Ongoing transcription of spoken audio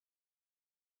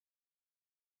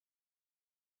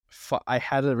I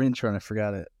had an intro and I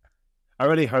forgot it. I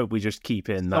really hope we just keep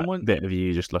in that bit of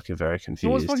you just looking very confused.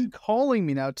 Someone's fucking calling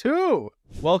me now, too.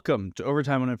 Welcome to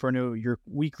Overtime on Inferno, your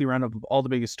weekly roundup of all the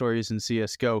biggest stories in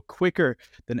CSGO, quicker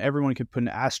than everyone could put an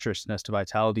asterisk next to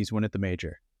Vitality's win at the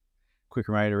Major. Quick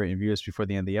reminder to rate and review us before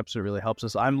the end of the episode. It really helps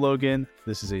us. I'm Logan.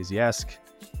 This is AZESK.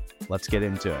 Let's get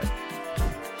into it.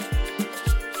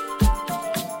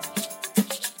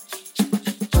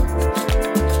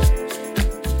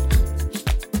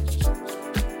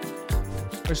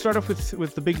 We start off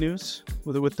with the big news,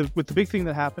 with the big thing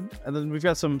that happened, and then we've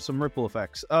got some ripple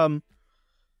effects. We'll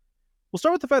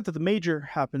start with the fact that the Major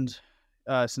happened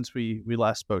since we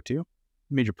last spoke to you,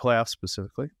 Major playoffs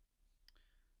specifically.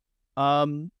 I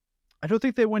don't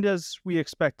think they went as we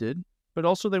expected, but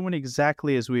also they went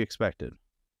exactly as we expected.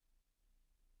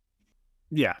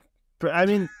 Yeah, but I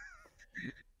mean,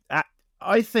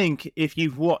 I think if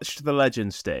you've watched the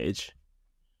Legend stage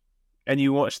and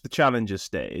you watched the Challenger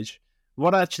stage,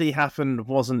 what actually happened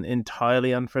wasn't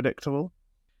entirely unpredictable.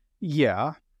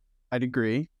 Yeah, I'd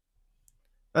agree.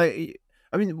 I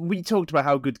mean, we talked about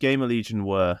how good Gamer Legion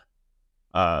were,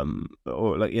 or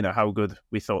how good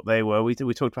we thought they were. We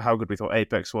talked about how good we thought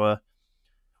Apex were.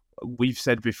 We've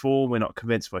said before we're not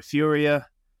convinced by Furia.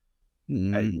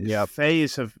 Yeah,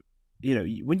 FaZe have,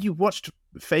 when you watched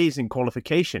FaZe in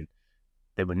qualification,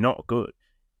 they were not good.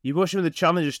 You watch them in the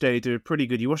Challenger stage, they were pretty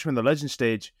good. You watch them in the Legend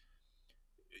stage.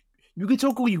 You can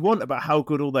talk all you want about how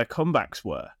good all their comebacks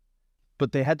were,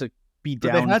 but they had to be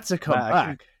down. But they had to come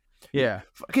back. Yeah,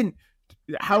 fucking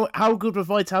how good were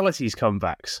Vitality's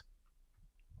comebacks?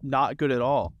 Not good at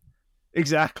all.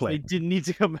 Exactly. They didn't need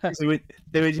to come back.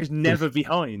 They were just never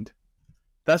behind.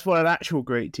 That's what an actual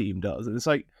great team does. And it's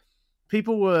like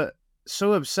people were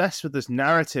so obsessed with this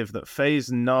narrative that FaZe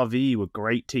and Na'Vi were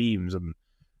great teams and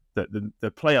that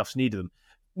the playoffs needed them.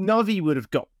 Na'Vi would have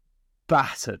got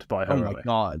battered by Heroic. Oh my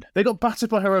god. They got battered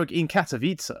by Heroic in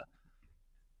Katowice.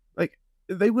 Like,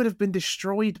 they would have been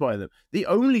destroyed by them. The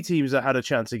only teams that had a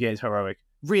chance against Heroic,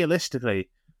 realistically,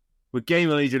 were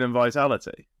Gamer Legion and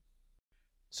Vitality.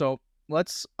 So,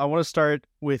 I want to start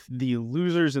with the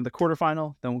losers in the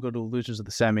quarterfinal, then we'll go to the losers of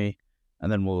the semi,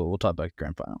 and then we'll talk about the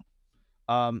grand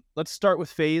final. Let's start with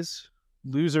FaZe,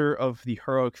 loser of the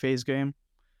Heroic FaZe game.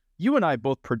 You and I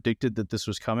both predicted that this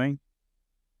was coming.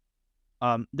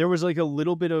 There was like a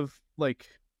little bit of like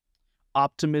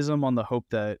optimism on the hope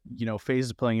that, FaZe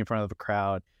is playing in front of a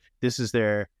crowd. This is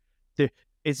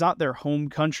it's not their home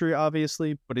country,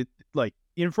 obviously, but it like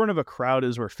in front of a crowd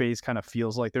is where FaZe kind of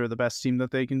feels like they're the best team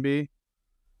that they can be.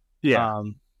 Yeah.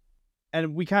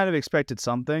 And we kind of expected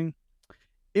something.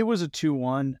 It was a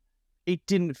 2-1. It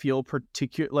didn't feel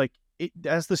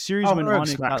as the series went on.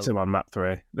 Smacked him on map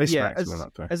 3. They smacked him on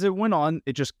map 3. As it went on,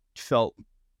 it just felt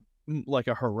like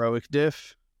a Heroic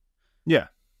diff. Yeah.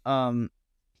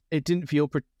 It didn't feel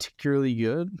particularly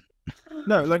good.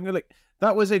 No, like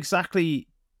that was exactly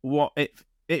what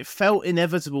it felt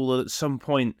inevitable that at some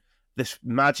point this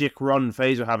magic run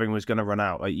FaZe were having was going to run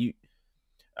out. Like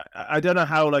I don't know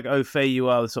how au fait you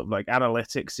are with sort of like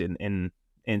analytics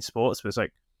in sports, but it's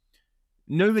like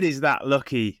nobody's that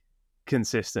lucky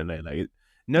consistently. Like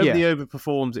nobody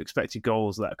overperforms expected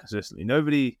goals that consistently.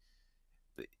 Nobody.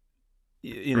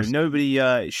 Nobody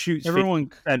shoots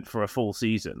 50% for a full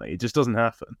season. Like, it just doesn't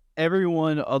happen.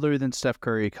 Everyone other than Steph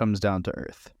Curry comes down to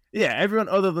earth. Yeah, everyone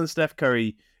other than Steph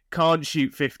Curry can't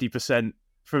shoot 50%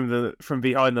 from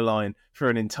behind the line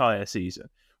for an entire season,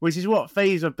 which is what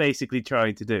FaZe are basically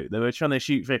trying to do. They were trying to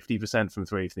shoot 50% from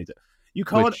three. You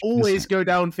can't always go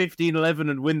down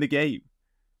 15-11 and win the game.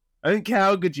 I don't care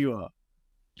how good you are.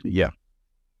 Yeah.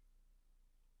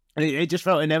 And it just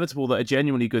felt inevitable that a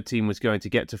genuinely good team was going to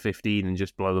get to 15 and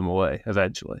just blow them away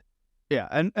eventually. Yeah,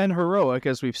 and Heroic,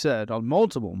 as we've said on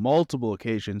multiple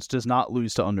occasions, does not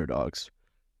lose to underdogs.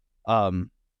 Not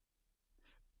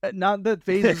that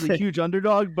FaZe is a huge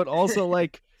underdog, but also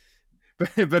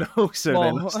but also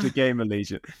they lost the Gamer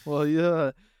Legion. Well,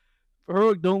 yeah,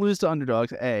 Heroic don't lose to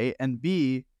underdogs. A and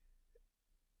B.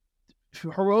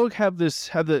 Heroic have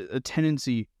a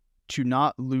tendency to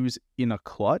not lose in a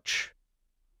clutch.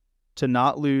 To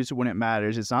not lose when it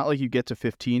matters. It's not like you get to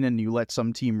 15 and you let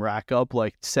some team rack up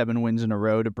like 7 wins in a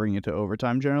row to bring it to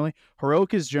overtime generally.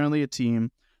 Heroic is generally a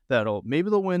team that'll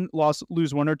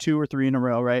lose 1 or 2 or 3 in a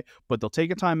row, right? But they'll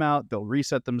take a timeout, they'll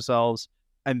reset themselves,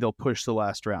 and they'll push the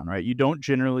last round, right? You don't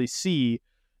generally see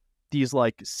these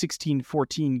like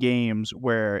 16-14 games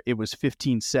where it was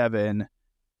 15-7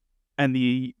 and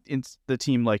the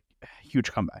team like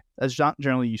huge comeback. That's not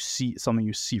generally something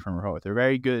you see from Heroic. They're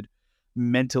very good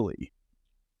mentally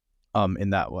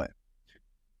in that way.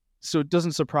 So it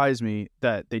doesn't surprise me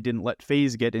that they didn't let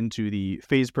FaZe get into the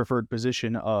FaZe preferred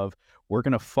position of we're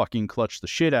going to fucking clutch the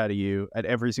shit out of you at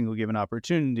every single given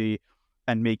opportunity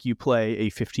and make you play a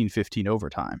 15-15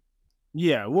 overtime.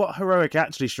 Yeah, what Heroic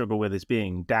actually struggle with is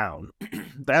being down.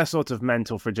 Their sort of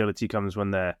mental fragility comes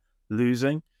when they're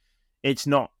losing. It's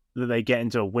not that they get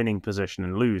into a winning position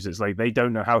and lose. It's like they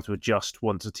don't know how to adjust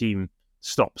once a team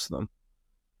stops them.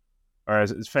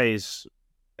 Whereas FaZe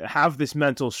have this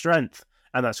mental strength,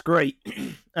 and that's great,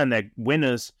 and they're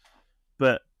winners,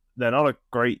 but they're not a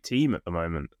great team at the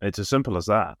moment. It's as simple as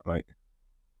that. Like,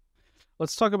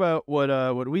 let's talk about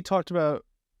what we talked about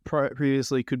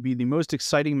previously could be the most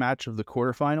exciting match of the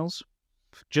quarterfinals,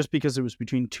 just because it was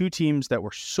between two teams that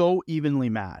were so evenly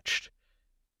matched.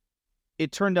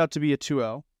 It turned out to be a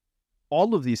 2-0.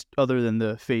 All of these, other than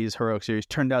the FaZe Heroic series,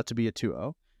 turned out to be a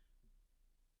 2-0.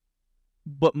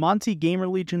 But Monty Gamer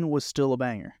Legion was still a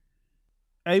banger.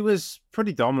 It was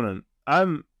pretty dominant.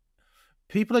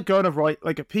 People are going to write,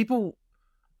 like, people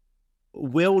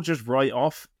will just write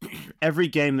off every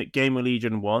game that Gamer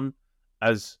Legion won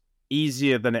as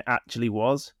easier than it actually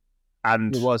was.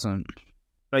 And it wasn't.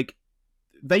 Like,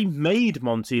 they made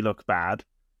Monty look bad,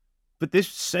 but this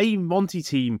same Monty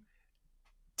team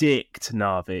dicked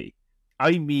Na'Vi.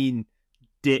 I mean,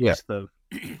 dicked them.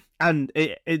 And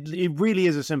it really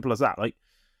is as simple as that. Like,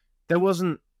 it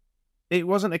wasn't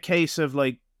a case of,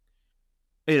 like,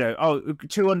 you know,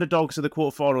 two underdogs of the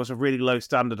quarterfinals, a really low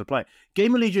standard of play.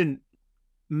 Gamer Legion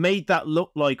made that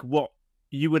look like what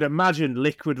you would imagine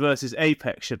Liquid versus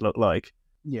Apex should look like.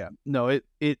 Yeah, no,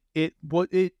 it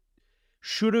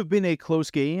should have been a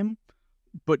close game,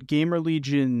 but Gamer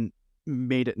Legion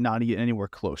made it not get anywhere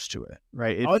close to it.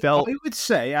 Right? I would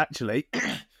say actually,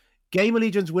 Gamer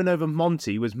Legion's win over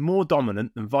Monty was more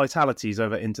dominant than Vitality's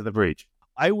over Into the Breach.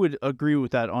 I would agree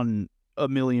with that on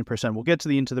 1,000,000%. We'll get to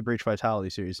the Into the Breach Vitality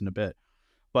series in a bit,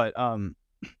 but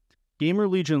Gamer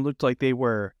Legion looked like they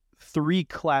were 3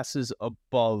 classes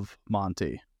above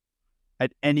Monty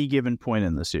at any given point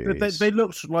in the series. They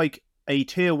looked like a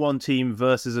tier 1 team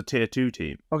versus a tier 2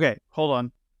 team. Okay, hold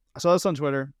on. I saw this on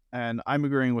Twitter, and I'm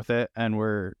agreeing with it, and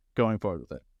we're going forward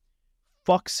with it.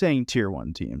 Fuck saying tier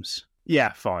 1 teams.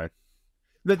 Yeah, fine.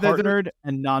 Partnered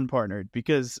and non-partnered,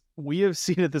 because we have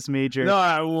seen at this major.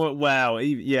 No, wow,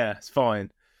 yeah, it's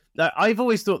fine. I've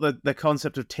always thought that the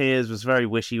concept of tiers was very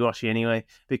wishy-washy anyway,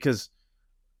 because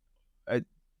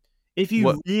if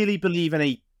you really believe in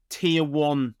a tier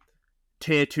 1,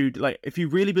 tier 2, like if you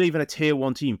really believe in a tier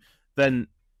 1 team, then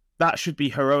that should be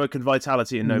Heroic and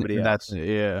Vitality and nobody else. That's it,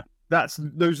 yeah.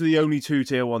 Those are the only 2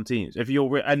 tier 1 teams.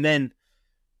 And then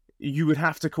you would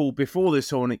have to call before this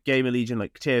tournament Gamer Legion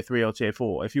like tier 3 or tier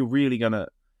 4. If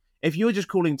you're just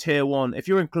calling tier 1, if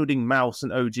you're including Mouse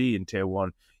and OG in tier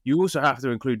 1, you also have to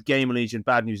include Gamer Legion,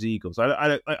 Bad News Eagles.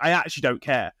 I actually don't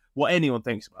care what anyone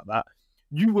thinks about that.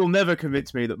 You will never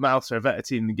convince me that Mouse are a better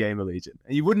team than Gamer Legion.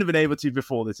 And you wouldn't have been able to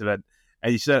before this event.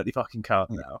 And you certainly fucking can't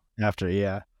now. After,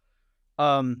 yeah.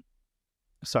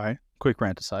 Sorry, quick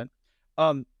rant aside.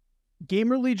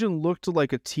 Gamer Legion looked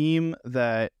like a team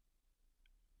that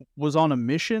was on a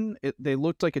mission. They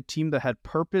looked like a team that had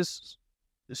purpose.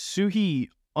 Suhi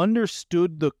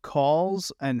understood the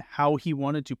calls and how he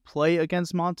wanted to play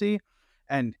against Monty.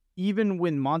 And even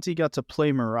when Monty got to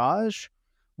play Mirage,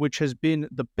 which has been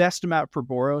the best map for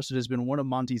Boros, it has been one of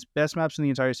Monty's best maps in the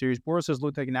entire series. Boros has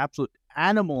looked like an absolute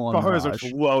animal on Mirage. Boros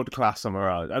looks world-class on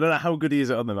Mirage. I don't know how good he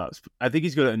is at other maps. I think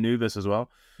he's good at Anubis as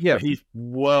well. Yeah. But he's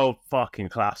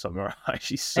world-fucking-class on Mirage.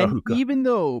 He's so good. Even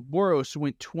though Boros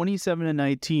went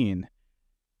 27-19,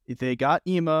 they got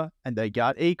Ema and they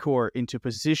got Acor into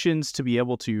positions to be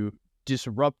able to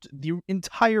disrupt the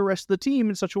entire rest of the team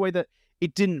in such a way that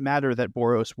it didn't matter that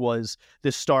Boros was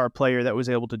the star player that was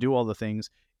able to do all the things.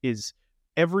 Is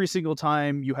every single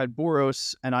time you had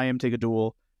Boros and IM take a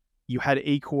duel, you had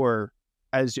Acor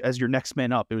as your next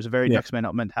man up. It was a very next man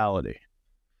up mentality.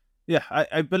 Yeah,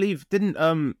 I believe, didn't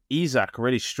Isaac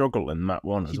really struggle in map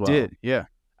 1 as well? He did, yeah.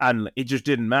 And it just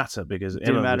didn't matter because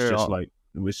it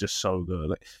was just so good.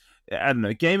 Like, I don't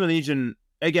know, Gamer Legion,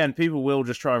 again, people will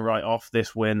just try and write off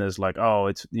this win as like, oh,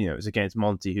 it's against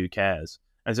Monty, who cares?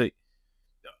 And so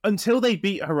until they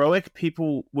beat Heroic,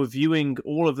 people were viewing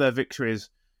all of their victories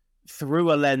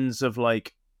through a lens of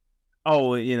like,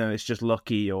 oh, it's just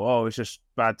lucky, or oh, it's just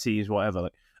bad teams, whatever.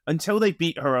 Like, until they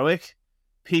beat Heroic,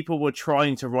 people were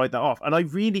trying to write that off. And I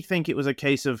really think it was a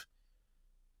case of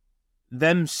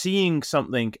them seeing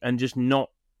something and just not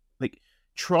like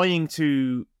trying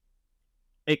to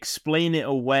explain it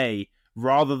away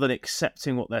rather than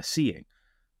accepting what they're seeing.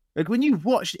 Like when you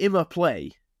watched Imma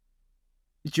play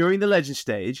during the Legend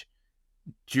stage,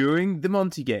 during the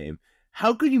Monty game,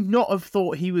 How could you not have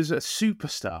thought he was a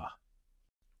superstar?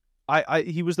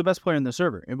 He was the best player in the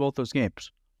server in both those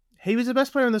games. He was the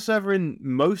best player on the server in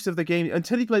most of the games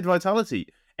until he played Vitality.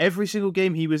 Every single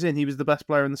game he was in, he was the best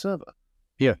player on the server.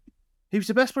 Yeah. He was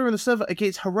the best player on the server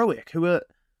against Heroic, who are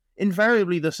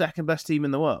invariably the second best team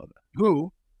in the world.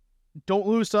 Who don't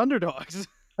lose to underdogs.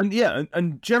 And yeah,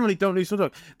 and generally don't lose to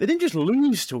underdogs. They didn't just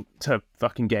lose to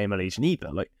fucking Gamer Legion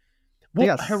either. Like,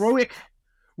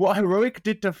 what Heroic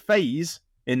did to FaZe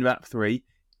in Map 3,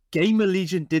 Gamer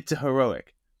Legion did to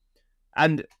Heroic.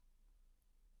 And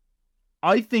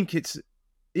I think it's,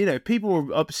 people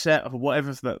were upset or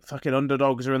whatever that fucking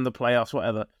underdogs are in the playoffs,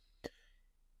 whatever.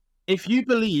 If you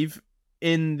believe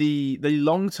in the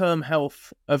long-term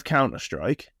health of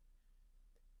Counter-Strike,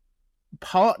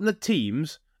 partner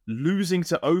teams losing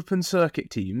to open circuit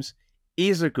teams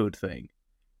is a good thing.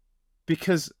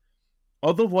 Because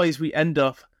otherwise we end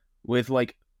up with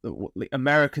like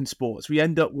American sports. We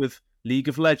end up with League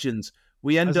of Legends.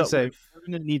 We end up with...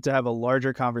 We're going to need to have a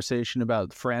larger conversation about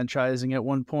franchising at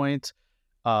one point.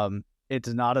 It's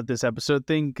not at this episode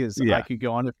thing because I could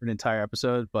go on it for an entire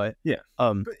episode, but this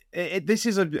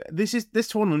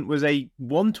tournament was a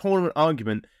one tournament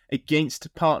argument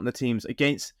against partner teams,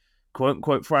 against quote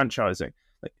unquote franchising.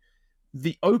 Like,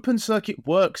 the open circuit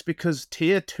works because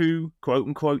tier 2 quote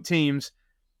unquote teams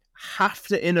have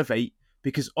to innovate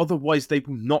because otherwise they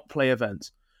will not play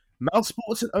events.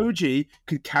 Mousesports and OG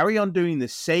could carry on doing the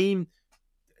same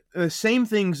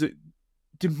things that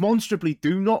demonstrably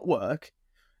do not work.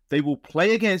 They will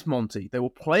play against Monty. They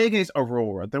will play against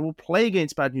Aurora. They will play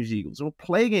against Bad News Eagles. They will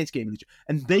play against Game Legion.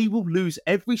 And they will lose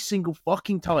every single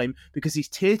fucking time because these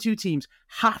tier 2 teams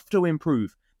have to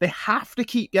improve. They have to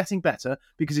keep getting better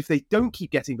because if they don't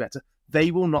keep getting better, they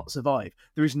will not survive.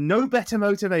 There is no better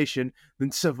motivation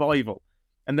than survival.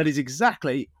 And that is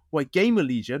exactly why Gamer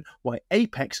Legion, why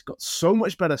Apex got so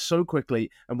much better so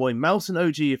quickly, and why Mouse and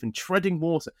OG have been treading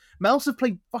water. Mouse have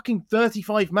played fucking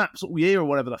 35 maps all year or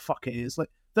whatever the fuck it is. Like,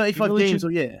 35 games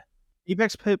all year.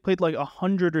 Apex played like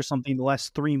 100 or something the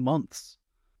last 3 months.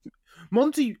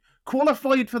 Monty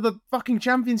qualified for the fucking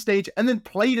champion stage and then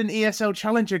played an ESL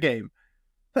Challenger game.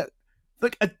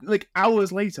 Like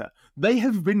hours later. They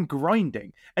have been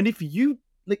grinding. And if you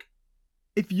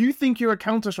think you're a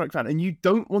Counter-Strike fan and you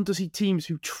don't want to see teams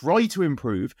who try to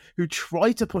improve, who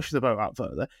try to push the boat out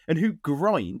further, and who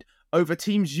grind over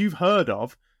teams you've heard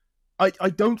of, I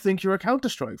don't think you're a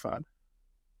Counter-Strike fan.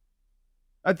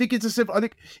 I think it's I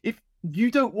think if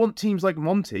you don't want teams like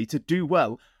Monty to do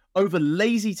well over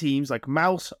lazy teams like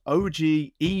Mouse, OG,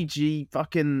 EG,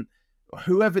 fucking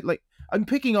whoever, like, I'm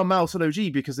picking on Mouse and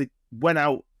OG because they went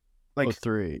out like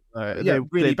 3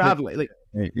 really badly. Like,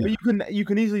 but you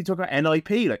can easily talk about NIP.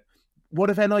 Like, what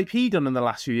have NIP done in the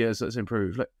last few years that's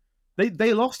improved? Like,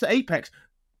 they lost to Apex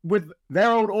with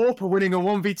their old AWPA winning a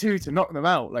 1v2 to knock them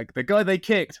out. Like, the guy they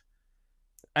kicked,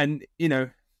 and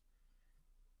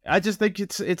I just think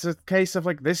it's a case of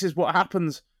like, this is what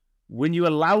happens when you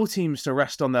allow teams to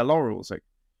rest on their laurels. Like,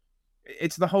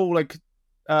 it's the whole like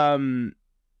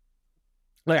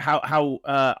how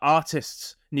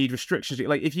artists need restrictions.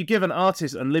 Like, if you give an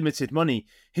artist unlimited money,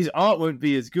 his art won't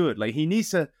be as good. Like, he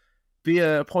needs to be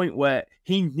at a point where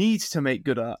he needs to make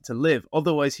good art to live.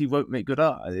 Otherwise, he won't make good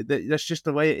art. That's just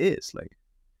the way it is. Like,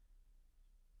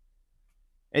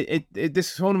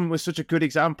 this tournament was such a good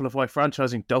example of why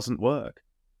franchising doesn't work.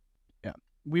 Yeah,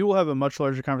 we will have a much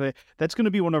larger conversation. That's going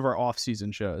to be one of our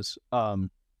off-season shows,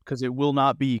 because it will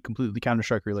not be completely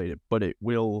Counter-Strike related, but it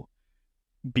will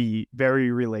be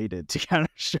very related to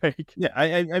Counter-Strike. Yeah,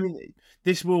 I mean,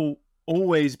 this will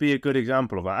always be a good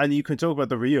example of that. And you can talk about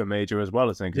the Rio Major as well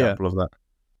as an example of that.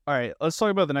 All right, let's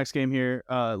talk about the next game here.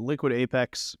 Liquid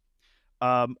Apex.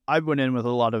 I went in with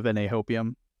a lot of NA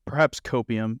Hopium, perhaps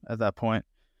Copium at that point.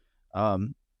 I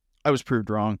was proved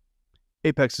wrong.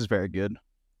 Apex is very good.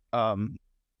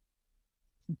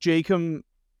 Jacom.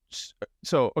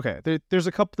 So okay, there's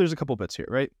a couple bits here,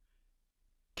 right?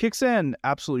 Kixan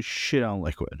absolutely shit on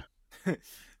Liquid.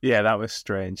 Yeah, that was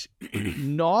strange.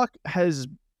 Nock has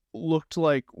looked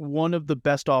like one of the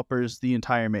best oppers the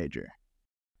entire major.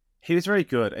 He was very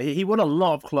good. He won a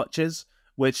lot of clutches,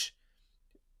 which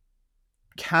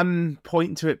can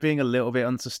point to it being a little bit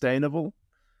unsustainable.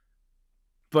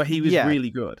 But he was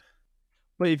really good.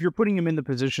 But if you're putting him in the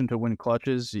position to win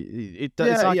clutches, it's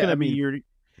not going to be your...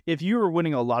 If you were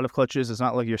winning a lot of clutches, it's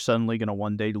not like you're suddenly going to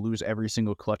one day lose every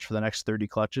single clutch for the next 30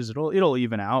 clutches. It'll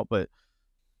even out, but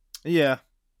yeah,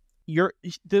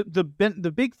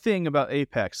 the big thing about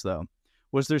Apex though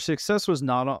was their success was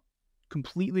not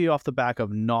completely off the back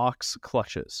of Nock's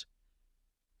clutches.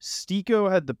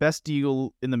 Stiko had the best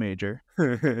deagle in the major.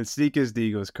 Stiko's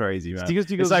deagle is crazy, man. Stiko's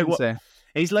deagle It's is like insane.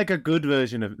 He's like a good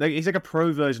version of, like, he's like a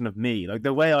pro version of me. Like,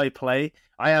 the way I play,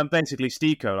 I am basically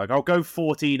Stiko. Like, I'll go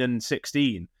 14 and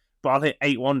 16, but I'll hit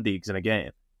 8-1 deags in a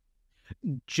game.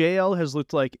 JL has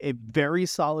looked like a very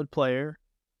solid player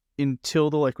until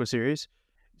the Liquid series.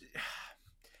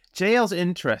 JL's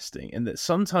interesting in that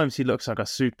sometimes he looks like a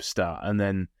superstar, and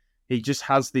then he just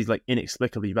has these like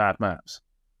inexplicably bad maps.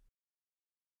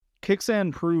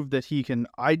 Kixan proved that he can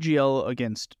IGL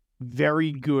against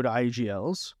very good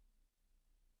IGLs.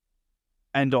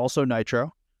 And also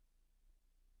Nitro.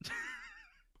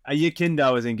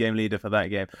 Yakinda was in-game leader for that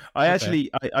game.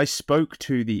 I spoke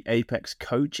to the Apex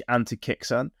coach and to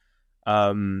Kixan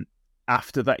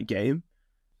after that game.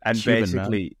 And Cuban,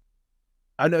 basically...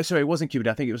 man. Oh, no, sorry, it wasn't Cuban.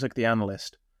 I think it was like the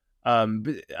analyst. And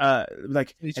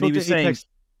he was saying...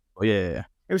 Oh, yeah.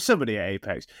 It was somebody at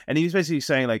Apex. And he was basically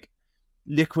saying, like,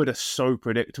 Liquid are so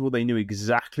predictable. They knew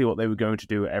exactly what they were going to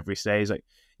do at every stage. Like,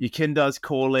 Yakinda's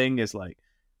calling is like,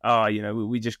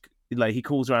 we just... Like, he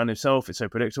calls around himself. It's so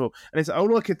predictable. And it's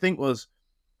all I could think was,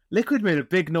 Liquid made a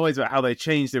big noise about how they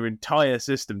changed their entire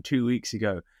system 2 weeks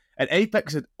ago. And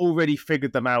Apex had already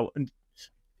figured them out and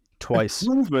twice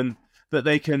proven that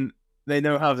they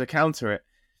know how to counter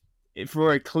it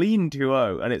for a clean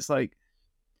 2-0. And it's like,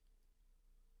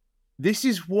 this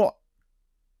is what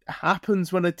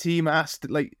happens when a team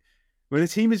when a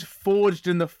team is forged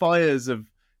in the fires of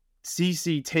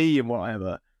CCT and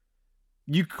whatever.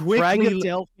 You quickly...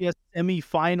 Philadelphia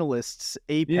semi-finalists,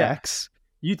 Apex.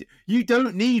 Yeah. You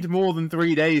don't need more than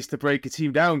 3 days to break a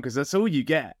team down, because that's all you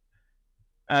get.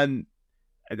 And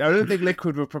I don't think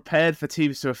Liquid were prepared for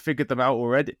teams to have figured them out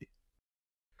already.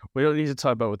 We don't need to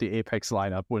talk about what the Apex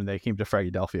lineup when they came to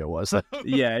Philadelphia was.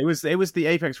 Yeah, it was the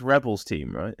Apex Rebels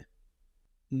team, right?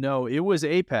 No, it was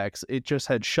Apex. It just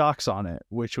had shocks on it,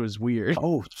 which was weird.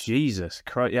 Oh, Jesus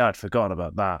Christ. Yeah, I'd forgotten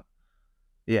about that.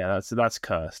 Yeah, that's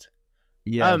cursed.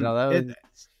 Yeah,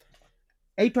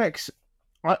 Apex,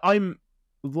 I'm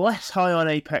less high on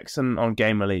Apex than on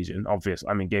Gamer Legion, obviously.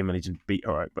 I mean, Gamer Legion beat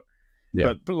alright,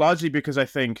 but largely because I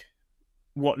think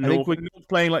North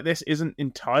playing like this isn't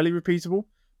entirely repeatable,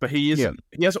 but he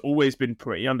has always been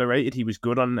pretty underrated. He was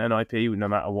good on NIP, no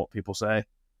matter what people say.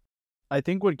 I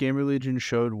think what Gamer Legion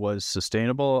showed was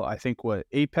sustainable. I think what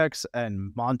Apex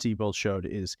and Monty both showed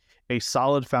is a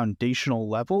solid foundational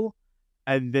level,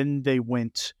 and then they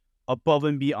went above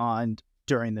and beyond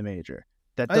during the major.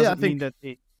 That doesn't mean that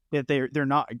they're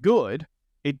not good.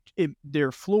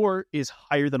 Their floor is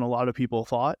higher than a lot of people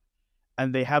thought,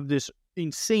 and they have this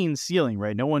insane ceiling,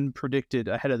 right? No one predicted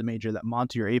ahead of the major that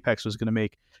Monty or Apex was going to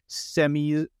make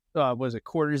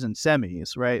quarters and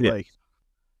semis, right? Yeah. Like,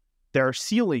 their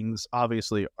ceilings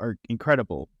obviously are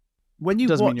incredible. When you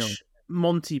watch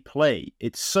Monty play,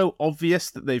 it's so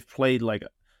obvious that they've played like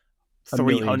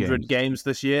 300 games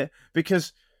this year,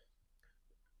 because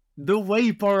the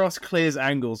way Boros clears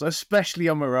angles, especially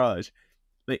on Mirage,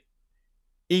 like,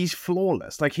 he's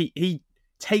flawless. Like, he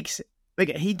takes,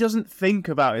 like, he doesn't think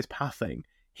about his pathing.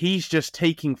 He's just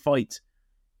taking fights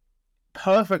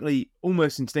perfectly,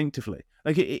 almost instinctively.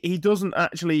 Like, he doesn't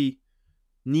actually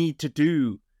need to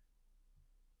do...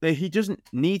 He doesn't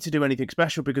need to do anything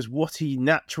special, because what he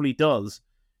naturally does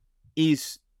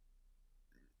is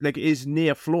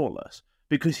near flawless,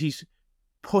 because he's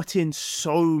put in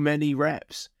so many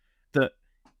reps that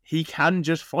he can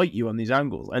just fight you on these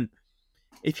angles. And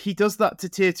if he does that to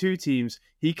tier 2 teams,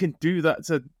 he can do that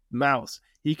to Mouse.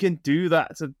 He can do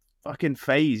that to fucking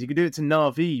FaZe. He can do it to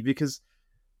Na'Vi, because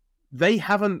they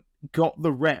haven't got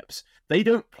the reps. They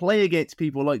don't play against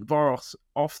people like Boros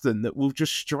often that will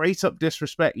just straight up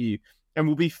disrespect you and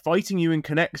will be fighting you in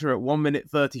connector at 1 minute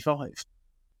 35.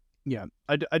 Yeah,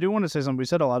 I do want to say something. We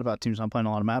said a lot about teams not playing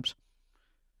a lot of maps.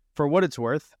 For what it's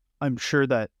worth, I'm sure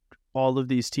that all of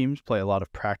these teams play a lot of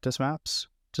practice maps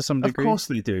to some degree. Of course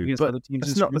they do, but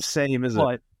it's not the same, is it?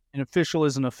 But an official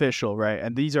is an official, right?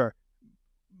 And these are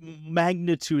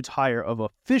magnitudes higher of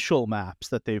official maps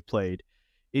that they've played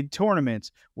in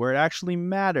tournaments where it actually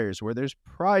matters, where there's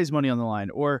prize money on the line,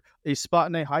 or a spot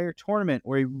in a higher tournament,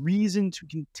 or a reason to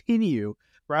continue,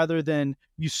 rather than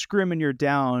you scrim and you're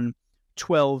down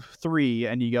 12-3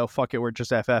 and you go, fuck it, we're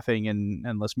just FFing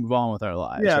and let's move on with our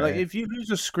lives. Yeah, right? like, if you lose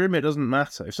a scrim, it doesn't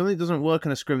matter. If something doesn't work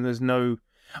in a scrim, there's no...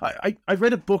 I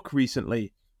read a book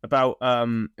recently about...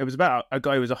 it was about a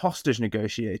guy who was a hostage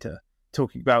negotiator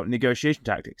talking about negotiation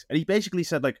tactics. And he basically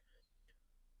said, like,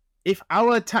 if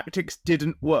our tactics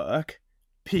didn't work,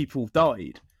 people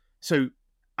died. So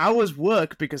ours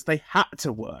work because they had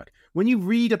to work. When you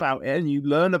read about it and you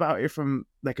learn about it from,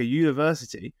 like, a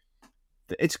university,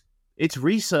 it's it's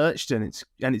researched and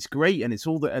it's great and it's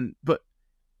all that, but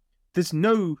there's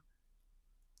no,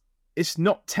 it's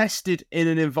not tested in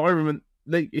an environment,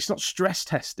 like it's not stress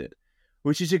tested,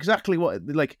 which is exactly what,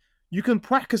 like, you can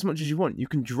prac as much as you want, you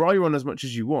can dry run as much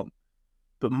as you want,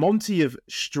 but Monty have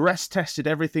stress tested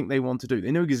everything they want to do.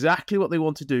 They know exactly what they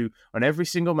want to do on every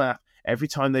single map every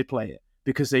time they play it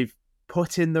because they've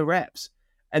put in the reps.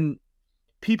 And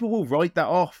people will write that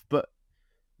off, but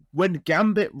when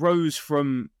Gambit rose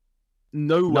from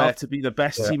nowhere to be the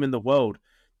best team in the world,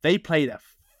 they played a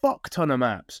fuck ton of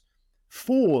maps.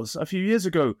 Fours a few years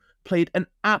ago played an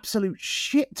absolute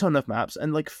shit ton of maps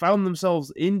and like found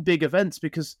themselves in big events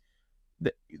because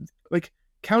like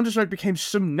Counter-Strike became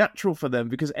so natural for them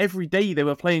because every day they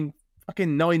were playing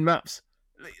fucking 9 maps.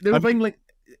 They were playing like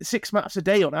 6 maps a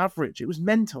day on average. It was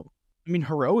mental. I mean,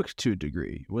 Heroic to a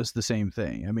degree was the same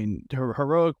thing. I mean,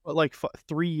 Heroic, like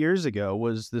 3 years ago,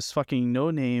 was this fucking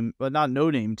no-name, but not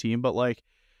no-name team, but like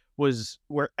was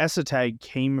where Esatag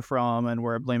came from and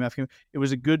where Blame F came. It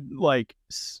was a good like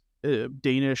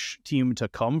Danish team to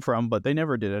come from, but they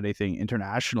never did anything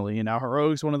internationally. And now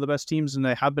Heroic's one of the best teams, and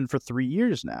they have been for 3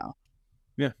 years now.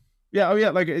 Yeah, yeah, oh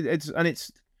yeah. Like it's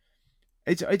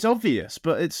obvious,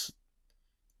 but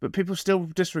people still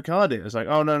disregard it. It's like,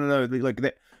 oh no,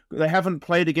 they haven't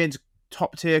played against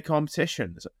top tier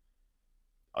competitions.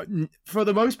 For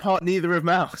the most part, neither of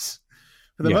Mouse.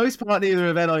 For the most part, neither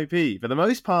of NIP. For the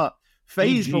most part,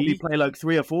 FaZe probably play like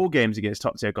 3 or 4 games against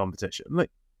top tier competition.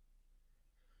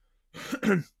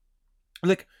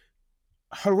 Like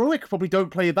Heroic probably don't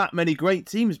play that many great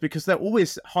teams because they're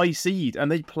always high seed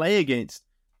and they play against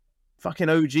fucking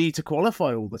OG to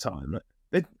qualify all the time.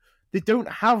 They don't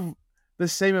have the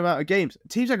same amount of games.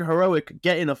 Teams like Heroic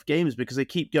get enough games because they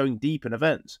keep going deep in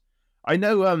events. I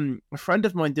know a friend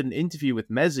of mine did an interview with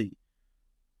Mezzy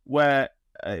where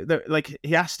like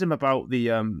he asked him about the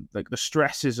like the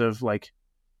stresses of like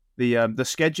the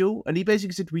schedule, and he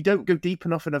basically said we don't go deep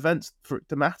enough in events for it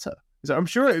to matter. So I'm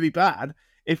sure it would be bad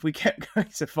if we kept going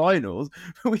to finals,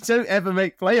 but we don't ever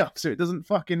make playoffs, so it doesn't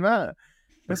fucking matter.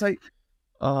 It's like,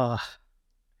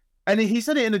 and he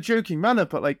said it in a joking manner,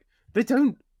 but like they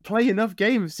don't play enough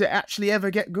games to actually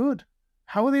ever get good.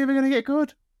 How are they ever going to get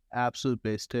good? Absolute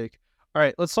base take. All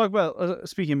right, let's talk about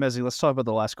speaking of Mezzy. Let's talk about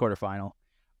the last quarterfinal,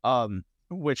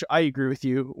 which I agree with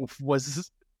you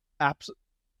was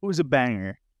a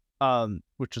banger.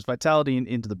 Which was Vitality and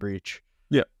Into the Breach.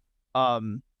 Yeah.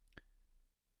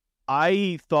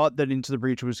 I thought that Into the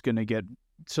Breach was going to get...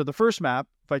 So the first map,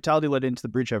 Vitality led Into the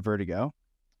Breach at Vertigo.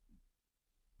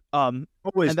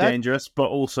 Always dangerous, but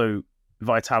also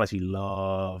Vitality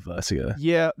love Vertigo.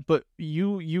 Yeah, but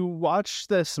you watch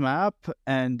this map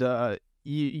and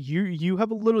you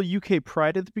have a little UK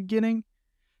pride at the beginning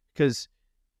because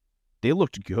they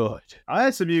looked good. I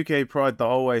had some UK pride the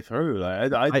whole way through.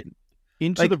 Like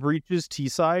Into the Breach's T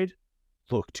side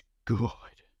looked good.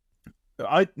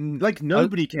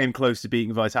 Nobody came close to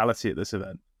beating Vitality at this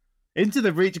event. Into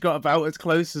the Breach got about as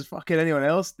close as fucking anyone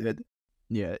else did.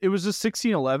 Yeah, it was a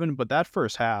 16-11, but that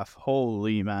first half,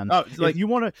 holy man! Oh, like,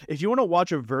 if you wanna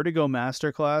watch a Vertigo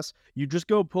masterclass, you just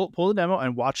go pull the demo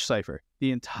and watch Cypher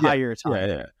the entire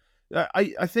time. Yeah.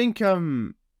 I think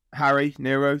Harry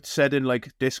Nero said in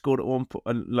like Discord at one point,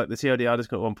 like the TLDR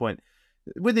Discord at one point,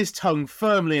 with his tongue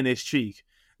firmly in his cheek,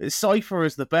 Cypher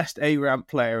is the best A-ramp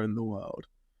player in the world.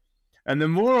 And the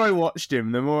more I watched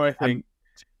him, the more I think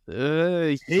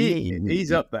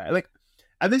he's up there. Like,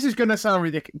 and this is going to sound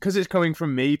ridiculous because it's coming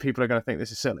from me. People are going to think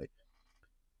this is silly,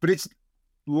 but it's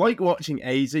like watching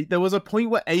AZ. There was a point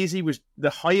where AZ was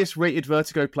the highest rated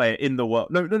Vertigo player in the world.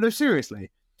 No, seriously.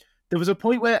 There was a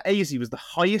point where AZ was the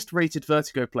highest rated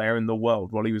Vertigo player in the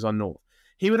world while he was on North.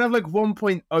 He would have like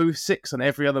 1.06 on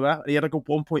every other map. He had like a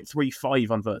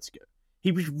 1.35 on Vertigo.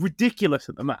 He was ridiculous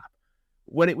at the map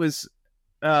when it was,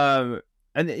 and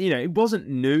you know, it wasn't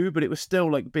new, but it was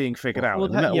still like being figured out.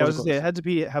 It had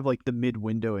to have like the mid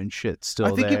window and shit still.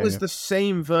 I think it was the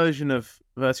same version of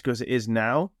Vertigo as it is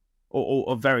now,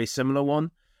 or a very similar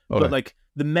one, but like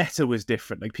the meta was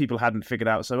different. Like people hadn't figured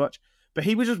out so much. But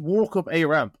he would just walk up a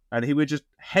ramp and he would just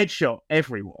headshot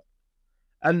everyone.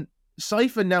 And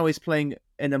Cypher now is playing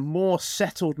in a more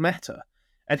settled meta,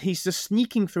 and he's just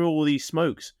sneaking through all these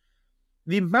smokes.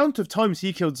 The amount of times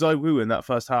he killed ZywOo in that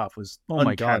first half was uncanny.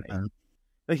 My god, man.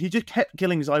 Like he just kept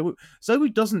killing ZywOo.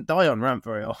 ZywOo doesn't die on ramp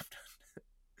very often.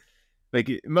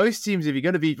 Like most teams, if you're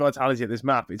going to beat Vitality at this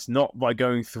map, it's not by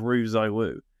going through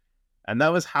ZywOo. And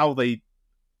that was how they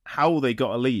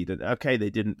got a lead. And okay, they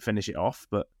didn't finish it off,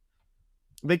 but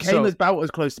they came about as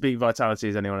close to beating Vitality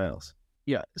as anyone else.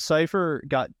 Yeah, Cypher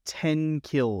got 10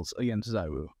 kills against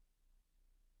ZywOo.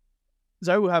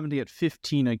 ZywOo happened to get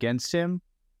 15 against him,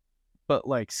 but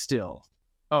like still.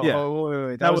 Oh, Yeah.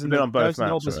 wait. That would have been on both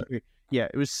maps, right? Yeah,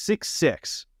 it was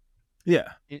 6-6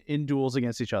 Yeah. in duels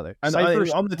against each other. And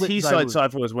on the T side,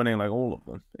 Cypher was winning like all of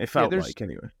them. It felt like,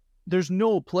 anyway. There's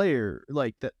no player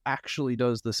like that actually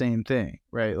does the same thing,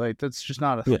 right? Like that's just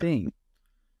not a thing.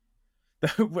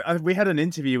 We had an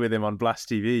interview with him on Blast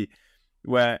TV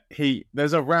where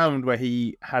there's a round where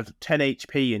he had 10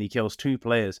 HP and he kills 2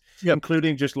 players,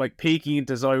 including just like peeking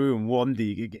into ZywOo and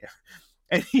 1D again.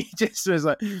 And he just was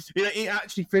like, he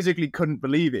actually physically couldn't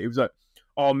believe it. He was like,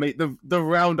 "Oh mate, the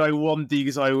round I 1D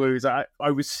ZywOo,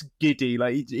 I was giddy.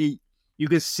 Like you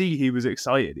could see he was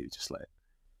excited. He was just like,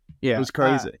 it was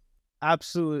crazy."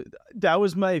 Absolutely, that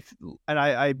was and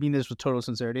I mean this with total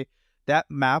sincerity. That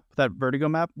map, that Vertigo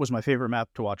map, was my favorite map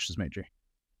to watch this major.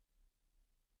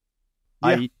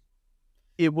 Yeah.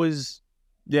 It was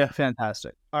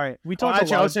fantastic. All right, we talked.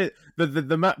 Actually, I would say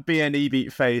the map BNE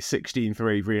beat FaZe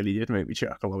 16-3 really did make me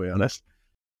chuckle. I'll be honest.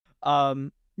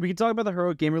 We can talk about the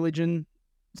Heroic Gamer Legion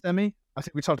semi. I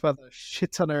think we talked about the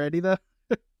shit ton already, though.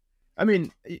 I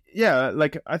mean, yeah,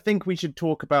 like I think we should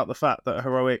talk about the fact that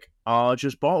Heroic are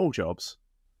just bottle jobs.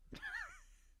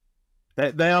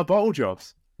 They are bottle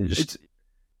jobs. It's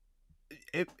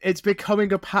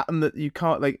becoming a pattern that you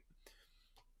can't like.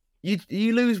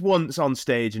 You lose once on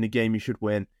stage in a game you should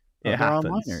win. It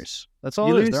happens. Onliners. That's all.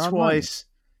 You lose twice.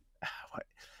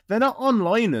 They're not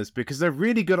onliners because they're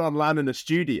really good on LAN in a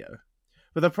studio.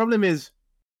 But the problem is,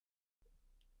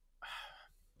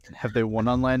 have they won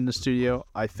online in the studio?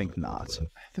 I think not.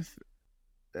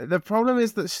 The problem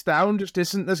is that Stown just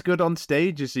isn't as good on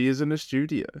stage as he is in a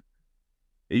studio.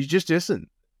 He just isn't.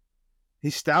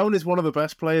 Stown is one of the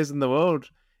best players in the world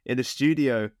in a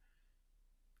studio.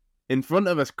 In front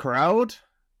of a crowd,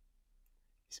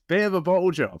 it's a bit of a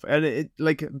bottle job, and it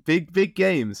like big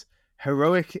games.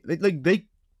 Heroic, they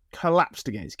collapsed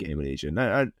against Gamer Legion.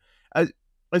 And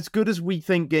as good as we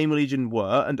think Gamer Legion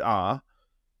were and are,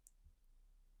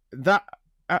 that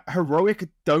Heroic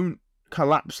don't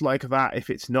collapse like that if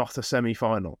it's not a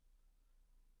semi-final.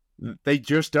 They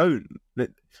just don't.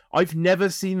 I've never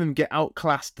seen them get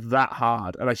outclassed that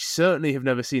hard, and I certainly have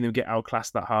never seen them get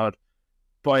outclassed that hard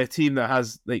by a team that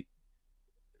has like.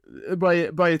 By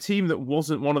a team that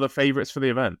wasn't one of the favorites for the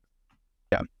event.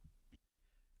 Yeah,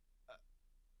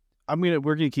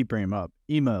 we're gonna keep bringing him up.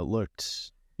 Emo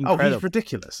looked incredible. Oh, he's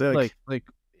ridiculous. Like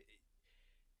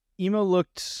Emo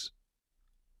looked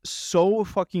so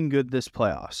fucking good this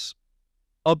playoffs,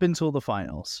 up until the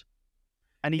finals,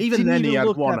 and even then he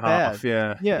had one half.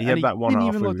 Yeah, he had that one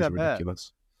half. It was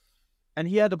ridiculous. And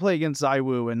he had to play against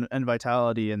ZywOo and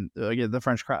Vitality and again the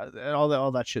French crowd and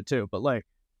all that shit too. But like.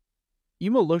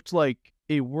 Emo looked like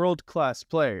a world-class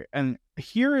player, and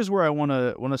here is where I want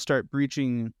to start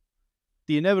breaching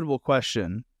the inevitable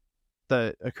question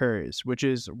that occurs, which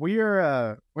is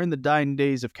we're in the dying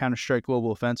days of Counter-Strike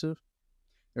Global Offensive.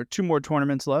 There are 2 more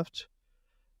tournaments left.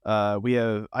 We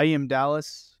have IEM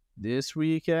Dallas this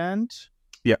weekend.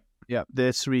 Yeah,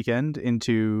 this weekend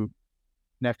into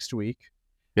next week.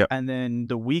 Yeah, and then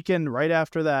the weekend right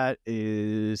after that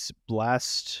is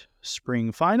Blast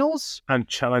Spring Finals and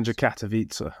Challenger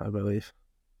Katowice, I believe.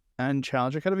 And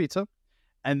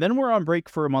then we're on break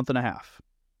for a month and a half.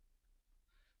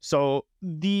 So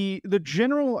the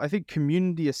general, I think,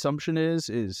 community assumption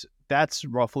is that's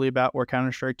roughly about where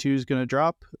Counter-Strike 2 is going to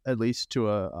drop, at least to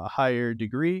a higher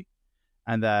degree,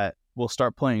 and that we'll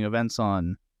start playing events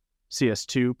on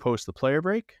CS2 post the player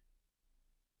break.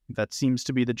 That seems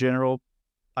to be the general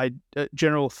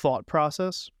thought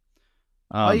process.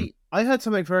 I heard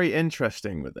something very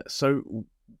interesting with this. So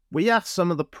we asked some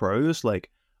of the pros, like,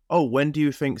 oh, when do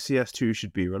you think CS2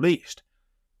 should be released?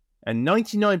 And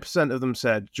 99% of them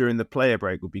said during the player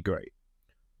break would be great.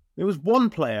 There was one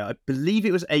player, I believe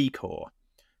it was Acor,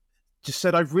 just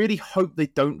said, I really hope they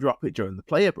don't drop it during the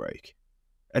player break.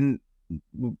 And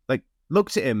like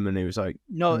looked at him and he was like,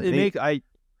 no, and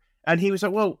he was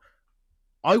like, well,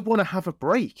 I want to have a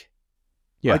break.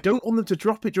 Yeah. I don't want them to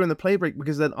drop it during the play break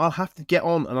because then I'll have to get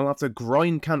on and I'll have to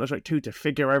grind Counter-Strike 2 to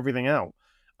figure everything out.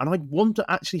 And I want to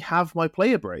actually have my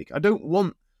player break. I don't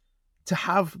want to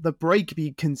have the break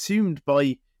be consumed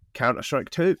by Counter-Strike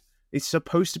 2. It's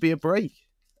supposed to be a break.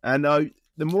 And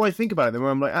the more I think about it, the more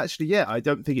I'm like, actually, yeah, I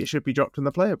don't think it should be dropped in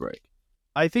the player break.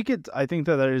 I think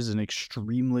that is an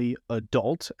extremely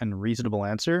adult and reasonable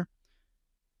answer.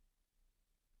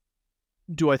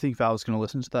 Do I think Valve's going to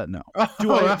listen to that? No.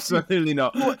 Absolutely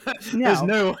not. There's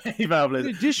no way Valve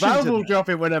listens. Valve will drop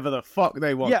it whenever the fuck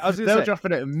they want. Yeah, They'll drop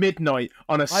it at midnight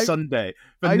on a Sunday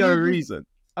for no reason.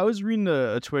 I was reading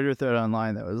a Twitter thread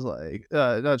online that was like,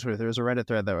 not Twitter, there was a Reddit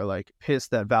thread that were like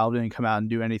pissed that Valve didn't come out and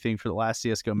do anything for the last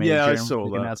CS:GO major. Yeah, I saw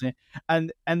that. Announcing.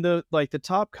 And the like the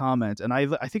top comment, and I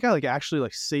think I like actually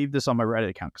like saved this on my Reddit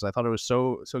account because I thought it was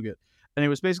so good. And it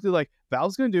was basically like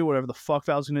Valve's gonna do whatever the fuck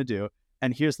Valve's gonna do.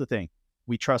 And here's the thing,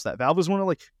 we trust that. Valve is one of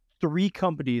like 3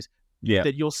 companies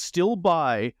that you'll still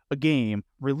buy a game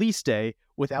release day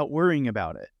without worrying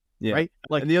about it. Yeah. Right?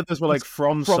 Like, and the others were like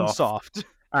FromSoft.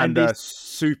 And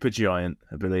Supergiant,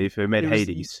 I believe, who made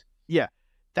Hades. Yeah,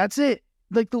 that's it.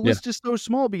 Like, the list is so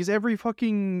small because every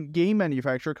fucking game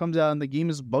manufacturer comes out and the game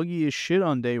is buggy as shit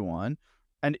on day one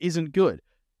and isn't good.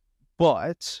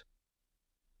 But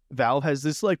Valve has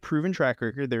this like proven track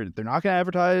record. They're not going to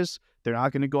advertise. They're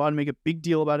not going to go out and make a big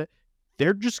deal about it.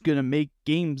 They're just going to make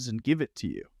games and give it to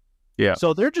you. Yeah.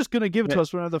 So they're just going to give it to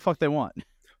us whenever the fuck they want.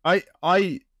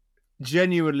 I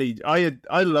genuinely,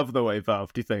 I love the way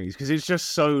Valve do things because it's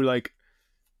just so like,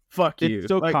 fuck you. It's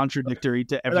so like, contradictory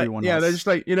to everyone else. They're just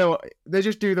like, they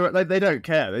just do they don't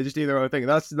care. They just do their own thing.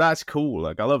 That's cool.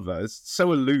 Like, I love that. It's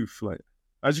so aloof. Like,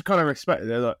 I just kind of respect it.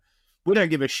 They're like, we don't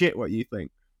give a shit what you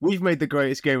think. We've made the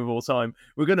greatest game of all time.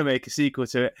 We're going to make a sequel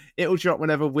to it. It'll drop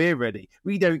whenever we're ready.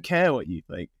 We don't care what you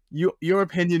think. Your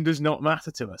opinion does not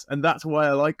matter to us. And that's why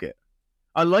I like it.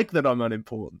 I like that I'm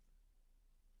unimportant.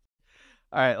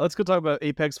 All right, let's go talk about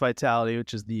Apex Vitality,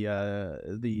 which is the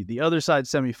other side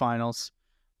semifinals.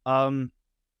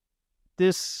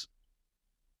 This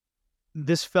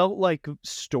felt like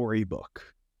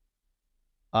storybook.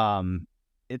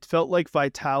 It felt like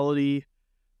Vitality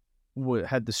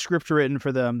had the script written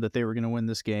for them that they were going to win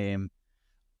this game.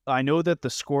 I know that the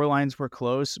score lines were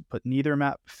close, but neither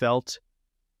map felt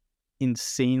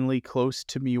insanely close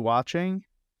to me watching.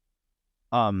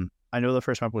 I know the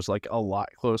first map was like a lot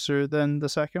closer than the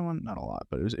second one. Not a lot,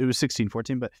 but it was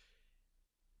 16-14. But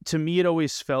to me, it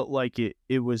always felt like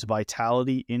it was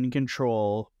Vitality in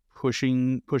control,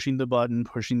 pushing the button,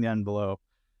 pushing the envelope,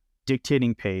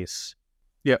 dictating pace.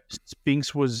 Yeah.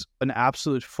 Spinks was an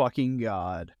absolute fucking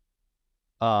god.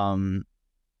 And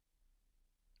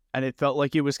it felt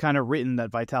like it was kind of written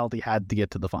that Vitality had to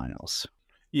get to the finals.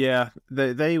 Yeah,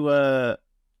 they were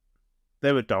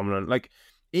dominant. Like,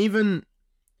 even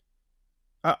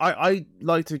I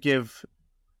like to give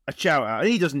a shout out, and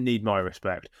he doesn't need my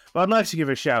respect, but I'd like to give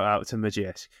a shout out to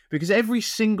Magisk, because every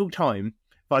single time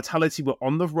Vitality were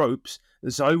on the ropes,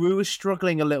 ZywOo was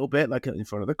struggling a little bit, like in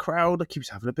front of the crowd, like he was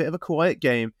having a bit of a quiet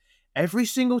game. Every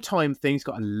single time things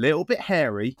got a little bit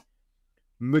hairy,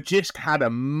 Magisk had a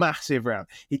massive round.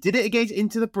 He did it against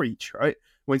Into the Breach, right?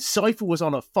 When Cypher was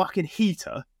on a fucking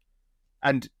heater,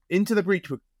 and Into the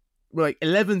Breach were like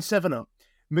 11-7 up.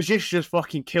 Magisk just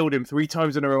fucking killed him 3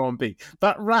 times in a row on B.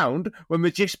 That round, when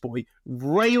Magisk Boy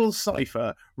rails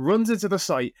Cypher, runs into the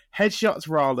site, headshots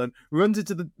Rallen,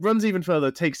 runs even further,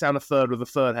 takes down a third with a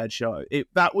third headshot.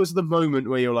 That was the moment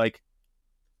where you're like,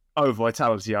 oh,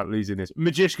 Vitality aren't losing this.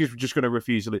 Magisk is just going to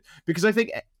refuse to lose. Because I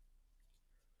think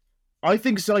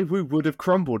ZywOo would have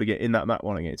crumbled again in that map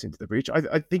one against Into the Breach.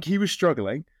 I think he was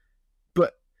struggling.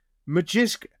 But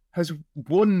Magisk has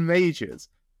won majors.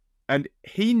 And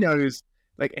he knows...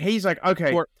 Like, he's like,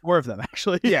 okay. 4 of them,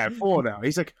 actually. Yeah, 4 now.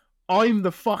 He's like, I'm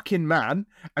the fucking man,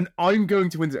 and I'm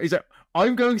going to win. He's like,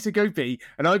 I'm going to go B,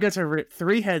 and I'm going to rip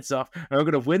 3 heads off, and I'm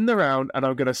going to win the round, and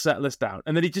I'm going to settle us down.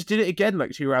 And then he just did it again,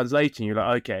 like 2 rounds later, and you're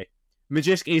like, okay,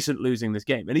 Magisk isn't losing this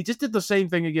game. And he just did the same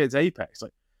thing against Apex.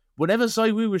 Like, whenever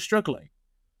ZywOo was struggling,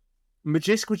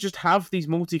 Magisk would just have these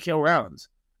multi-kill rounds.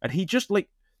 And he just, like,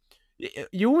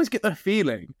 you always get the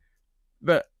feeling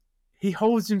that he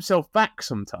holds himself back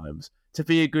sometimes to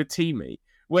be a good teammate,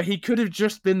 where he could have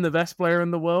just been the best player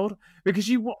in the world, because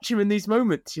you watch him in these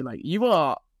moments, you're like, you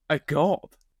are a god.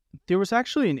 There was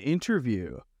actually an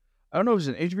interview. I don't know if it was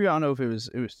an interview. I don't know if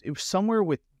it was somewhere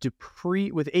with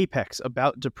dupreeh, with Apex,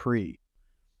 about dupreeh.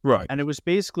 Right. And it was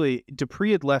basically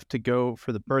dupreeh had left to go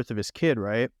for the birth of his kid,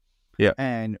 right? Yeah.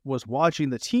 And was watching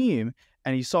the team,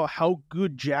 and he saw how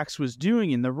good Jax was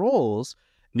doing in the roles.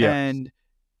 Yeah. And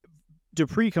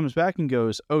dupreeh comes back and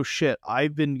goes, oh shit,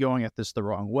 I've been going at this the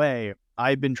wrong way.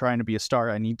 I've been trying to be a star.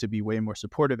 I need to be way more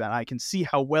supportive, and I can see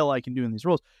how well I can do in these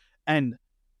roles. And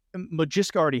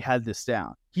Magisk already had this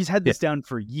down. He's had this down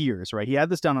for years, right? He had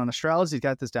this down on Astralis. He's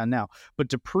got this down now. But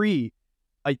dupreeh,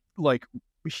 I like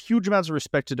huge amounts of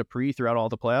respect to dupreeh throughout all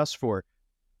the playoffs for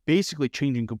basically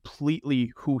changing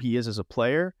completely who he is as a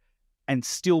player and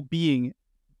still being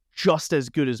just as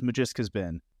good as Magisk has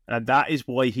been. And that is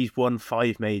why he's won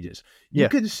 5 majors. You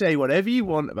can say whatever you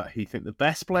want about who you think the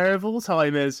best player of all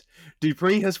time is.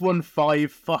 dupreeh has won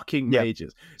 5 fucking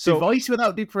majors. So Device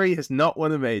without dupreeh has not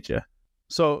won a major.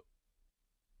 So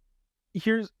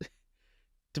here's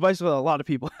Device with a lot of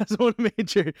people has won a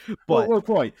major, but well,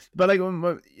 quite. But like,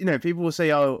 people will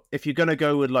say, "Oh, if you're gonna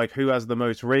go with like who has the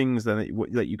most rings, then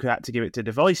you could have to give it to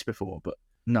Device before." But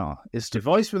no, it's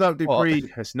Device without Dupree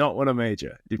has not won a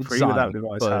major. Dupree Zion, without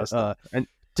Device but, has. And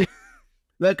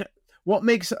like, what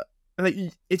makes like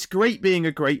it's great being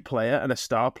a great player and a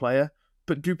star player,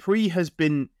 but Dupree has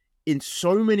been in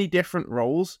so many different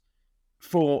roles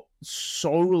for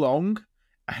so long,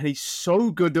 and he's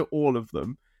so good at all of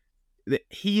them that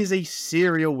he is a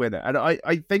serial winner. And I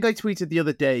think I tweeted the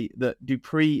other day that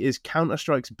Dupree is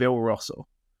Counter-Strike's Bill Russell,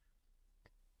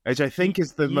 which I think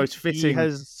is the most fitting.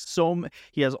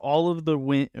 He has all of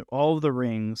the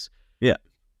rings. Yeah.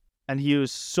 And he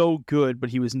was so good, but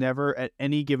he was never I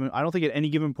don't think at any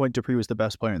given point Dupree was the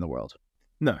best player in the world.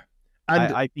 No.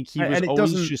 And I think he was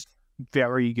always just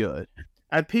very good.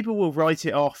 And people will write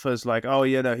it off as like, oh,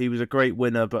 he was a great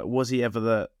winner, but was he ever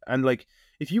the... And like,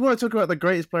 if you want to talk about the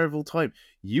greatest player of all time,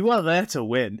 you are there to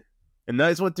win. And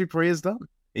that is what Dupree has done.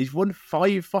 He's won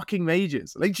 5 fucking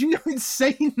majors. Like, do you know how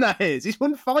insane that is? He's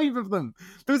won 5 of them.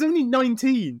 There was only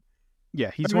 19.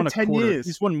 Yeah, he's won 10 years.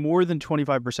 He's won more than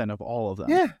 25% of all of them.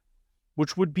 Yeah.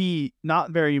 Which would be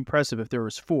not very impressive if there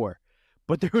was 4.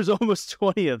 But there was almost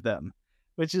 20 of them,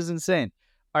 which is insane.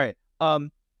 All right.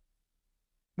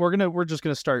 We're just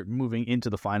gonna start moving into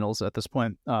the finals at this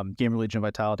point. Gamer Legion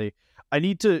Vitality. I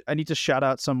need to shout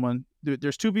out someone.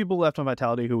 There's 2 people left on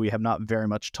Vitality who we have not very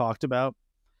much talked about.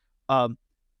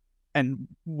 And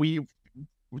the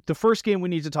first game we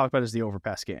need to talk about is the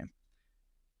Overpass game.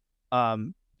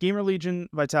 Gamer Legion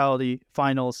Vitality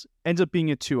finals ends up being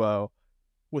a 2-0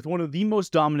 with one of the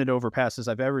most dominant overpasses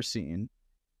I've ever seen.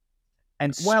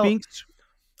 And Spinks,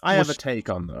 I have a take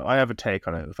on it.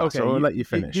 Okay, so I'll let you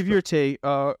finish. Give your take.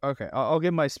 Okay, I'll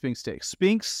give my Spinks take.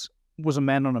 Spinks was a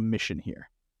man on a mission here.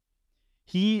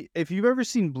 If you've ever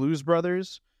seen Blues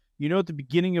Brothers, at the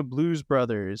beginning of Blues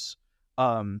Brothers,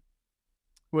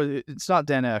 it's not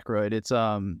Dan Aykroyd, it's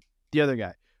the other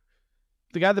guy.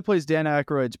 The guy that plays Dan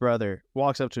Aykroyd's brother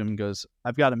walks up to him and goes,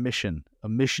 "I've got a mission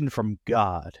from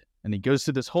God." And he goes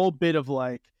through this whole bit of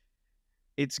like,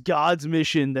 it's God's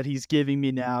mission that he's giving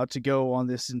me now to go on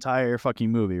this entire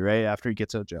fucking movie, right? After he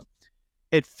gets out of jail.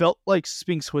 It felt like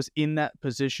Spinks was in that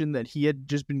position, that he had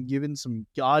just been given some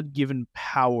God-given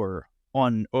power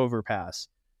on Overpass.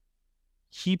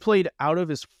 He played out of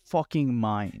his fucking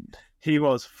mind. He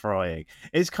was frying.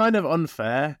 It's kind of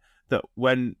unfair that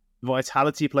when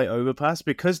Vitality play Overpass,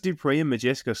 because Dupree and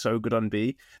Magisk are so good on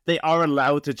B, they are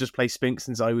allowed to just play Spinks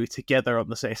and ZywOo together on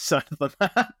the same side of the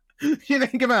map. You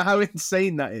think about how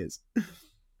insane that is.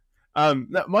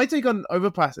 My take on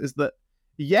Overpass is that,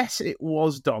 yes, it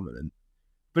was dominant,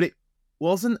 but it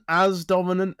wasn't as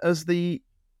dominant as the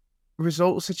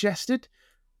result suggested.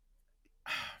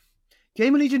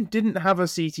 Gamer Legion didn't have a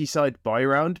CT side buy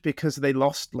round because they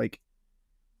lost a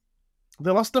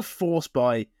force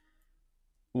buy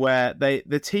where if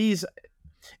the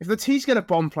T's get a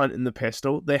bomb plant in the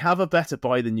pistol, they have a better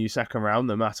buy than you second round,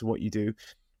 no matter what you do,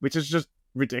 which is just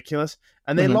ridiculous.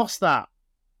 And they lost that.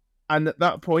 And at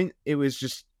that point, it was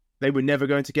just, they were never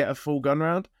going to get a full gun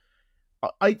round.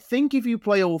 I think if you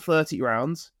play all 30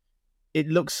 rounds, it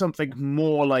looks something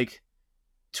more like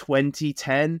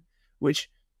 2010, which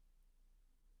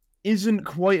isn't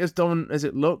quite as dominant as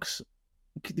it looks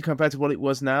compared to what it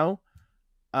was now.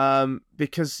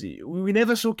 Because we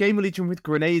never saw Gamer Legion with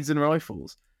grenades and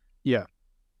rifles. Yeah.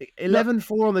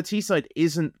 11-4 on the T side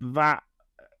isn't that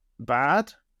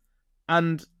bad.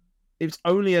 And it's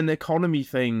only an economy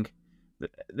thing.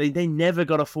 They never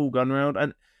got a full gun round.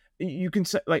 And you can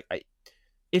say, like,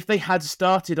 if they had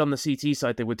started on the CT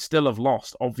side, they would still have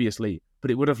lost, obviously,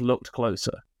 but it would have looked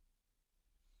closer.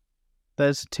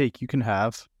 That's a take you can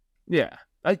have. Yeah.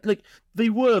 They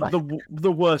were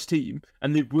the worst team,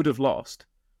 and they would have lost.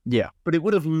 Yeah. But it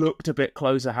would have looked a bit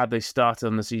closer had they started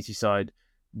on the CT side,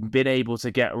 been able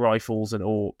to get rifles and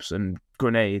AWPs and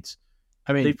grenades.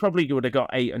 I mean, they probably would have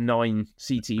got 8 or 9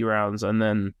 CT rounds, and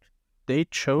then they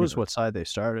chose what side they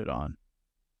started on.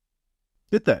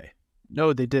 Did they?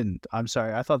 No, they didn't. I'm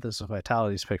sorry. I thought this was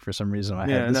Vitality's pick for some reason.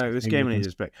 It was Gamer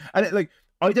Legion's pick. And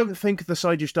I don't think the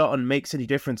side you start on makes any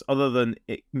difference, other than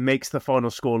it makes the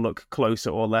final score look closer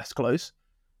or less close.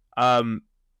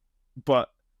 But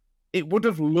it would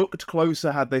have looked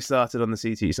closer had they started on the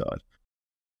CT side.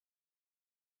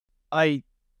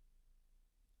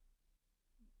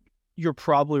 You're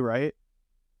probably right.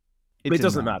 It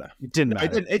doesn't matter. It didn't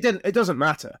matter. It doesn't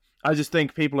matter. I just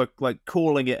think people are like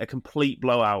calling it a complete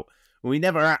blowout. We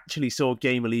never actually saw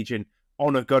Gamer Legion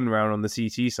on a gun round on the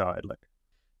CT side. Like,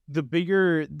 the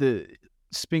bigger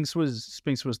Spinks was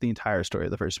the entire story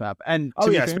of the first map. And oh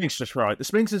yeah, Spinks just fried. The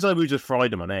Spinks and Zywoo just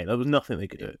fried him on A. There was nothing they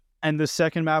could do. And the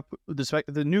second map, the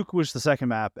nuke was the second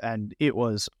map, and it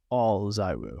was all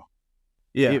Zywoo.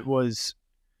 Yeah, it was.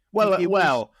 For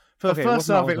the first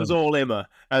half it was all Imma,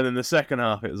 and then the second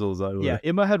half it was all Zywoo. Yeah,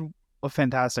 Imma had a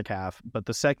fantastic half, but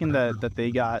the second that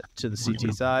they got to the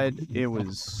CT side, it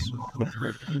was.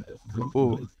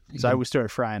 Ooh, Zywoo started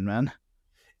frying, man.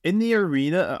 In the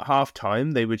arena at half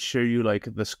time, they would show you like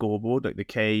the scoreboard, like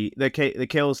the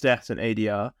kills, deaths, and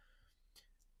ADR.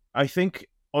 I think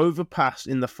Overpass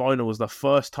in the final was the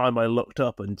first time I looked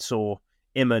up and saw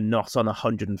Imma not on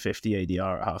 150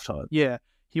 ADR at half time. Yeah,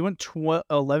 he went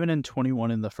 11 and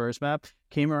 21 in the first map,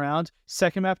 came around,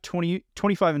 second map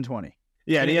 25 and 20.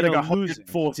 Yeah, and he had like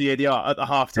 140 ADR at the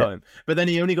half time, but then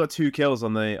he only got 2 kills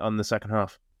on the second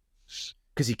half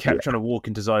because he kept trying to walk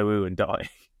into Zywoo and die.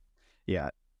 Yeah.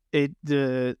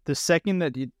 The second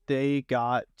that they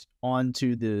got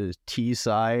onto the T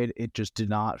side, it just did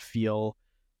not feel.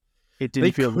 It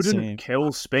didn't feel the same. They couldn't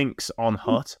kill Spinks on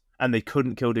Hut, and they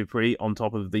couldn't kill dupreeh on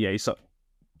top of the A site.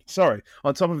 Sorry,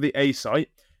 on top of the A site.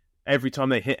 Every time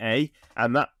they hit A,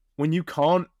 and that when you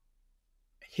can't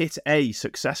hit A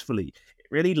successfully, it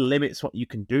really limits what you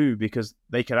can do because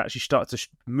they can actually start to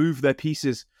move their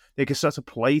pieces. They can start to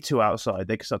play 2 outside.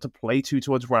 They can start to play 2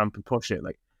 towards ramp and push it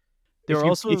like. If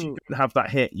you don't have that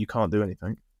hit, you can't do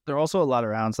anything. There are also a lot of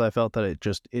rounds that I felt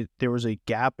that there was a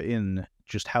gap in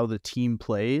just how the team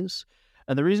plays.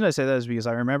 And the reason I say that is because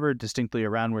I remember distinctly a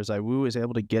round where Zywoo is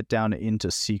able to get down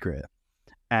into secret.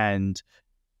 And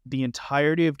the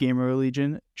entirety of Gamer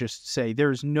Legion just say,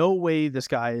 there's no way this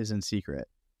guy is in secret.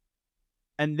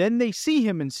 And then they see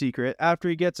him in secret after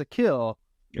he gets a kill.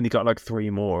 And he got like 3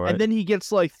 more, right? And then he gets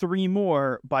like 3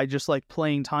 more by just like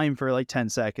playing time for like 10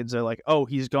 seconds. They're like, oh,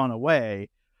 he's gone away.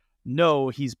 No,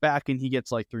 he's back and he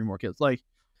gets like 3 more kills. Like,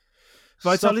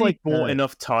 Vitality like bought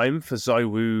enough time for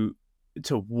Zywoo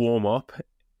to warm up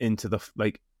into the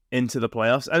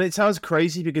playoffs. And it sounds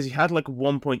crazy because he had like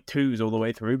 1.2s all the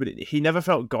way through, but he never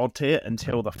felt god tier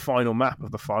until the final map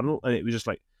of the final. And it was just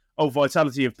like, oh,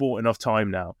 Vitality have bought enough time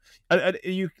now. And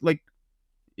you like,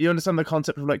 you understand the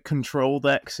concept of like control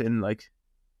decks in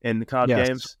the card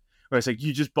games, where it's like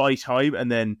you just buy time and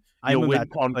then your win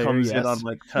con comes in on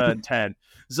like turn 10.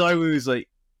 Zywoo's like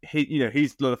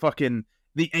he's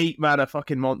the 8 mana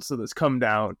fucking monster that's come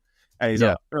down, and he's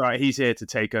like, all right, he's here to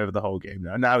take over the whole game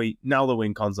now. Now the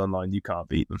win con's online, you can't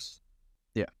beat them.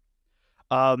 Yeah.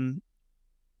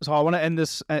 So I want to end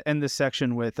this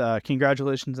section with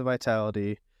congratulations to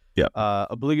Vitality. Yeah.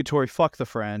 Obligatory fuck the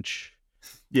French.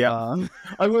 Yeah,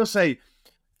 I will say.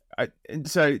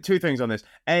 So 2 things on this.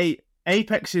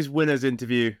 Apex's winners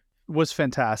interview was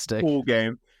fantastic. All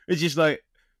game. It's just like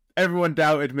everyone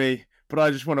doubted me, but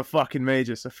I just won a fucking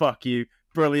major, so fuck you.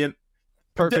 Brilliant.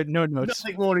 Perfect. No notes.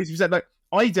 Nothing more needs to be said. Like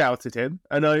I doubted him,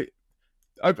 and I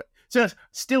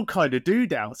still kind of do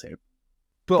doubt him,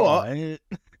 but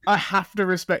I have to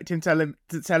respect him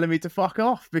telling me to fuck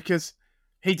off because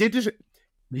he did just.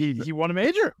 He won a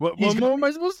major. What more am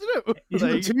I supposed to do? He's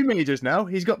got 2 majors now.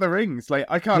 He's got the rings. Like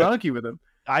I can't argue with him.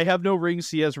 I have no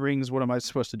rings. He has rings. What am I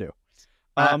supposed to do?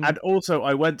 And also,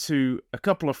 I went to a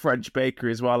couple of French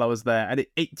bakeries while I was there, and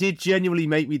it did genuinely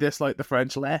make me dislike the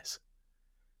French less.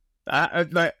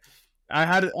 I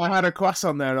had a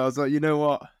croissant there, and I was like, you know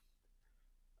what?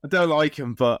 I don't like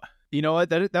him, but you know what?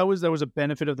 That was a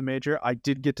benefit of the major. I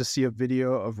did get to see a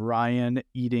video of Ryan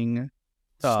eating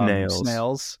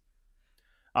snails.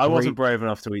 I wasn't brave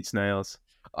enough to eat snails.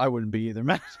 I wouldn't be either,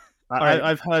 man.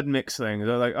 I've heard mixed things.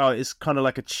 They're like, oh, it's kind of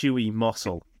like a chewy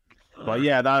mussel. But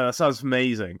yeah, that sounds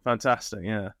amazing. Fantastic,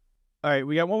 yeah. All right,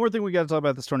 we got one more thing we got to talk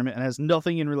about this tournament, and it has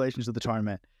nothing in relation to the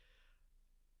tournament.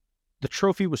 The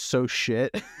trophy was so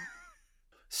shit.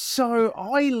 So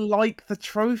I like the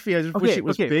trophy. I just wish it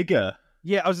was bigger.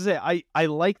 Yeah, I was going to say, I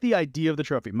like the idea of the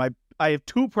trophy. I have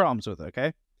 2 problems with it,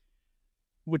 okay?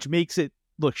 Which makes it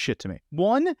look shit to me.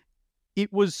 One,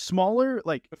 it was smaller.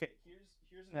 Like, okay,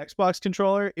 here's an Xbox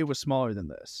controller. It was smaller than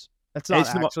this. That's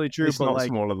not actually true. It's not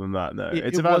smaller than that. No,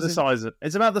 it's about the size of.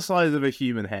 It's about the size of a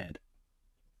human head.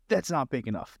 That's not big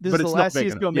enough. This is the last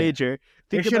CS:GO major.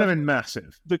 It should have been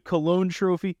massive. The Cologne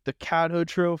trophy, the Cadho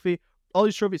trophy, all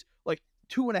these trophies, like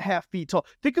 2.5 feet tall.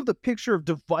 Think of the picture of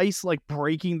Device like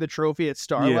breaking the trophy at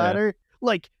Star Ladder.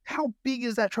 Like, how big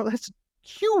is that trophy? That's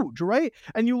huge, right?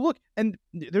 And you look, and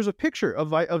there's a picture of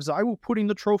Zywoo putting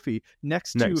the trophy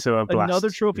next to another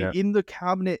trophy in the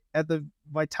cabinet at the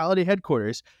Vitality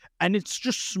headquarters, and it's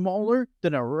just smaller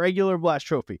than a regular Blast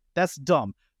trophy. That's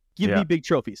dumb. Give me big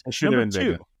trophies. It should have been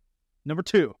bigger. Number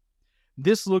 2,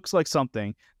 this looks like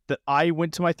something that I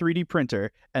went to my 3D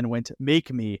printer and went,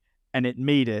 make me, and it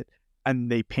made it, and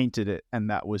they painted it, and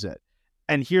that was it.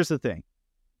 And here's the thing.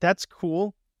 That's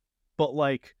cool, but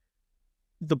like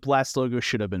the Blast logo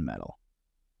should have been metal.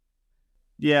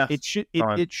 Yeah. It should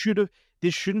have,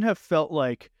 this shouldn't have felt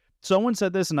like, someone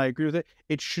said this and I agree with it,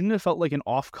 it shouldn't have felt like an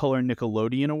off-color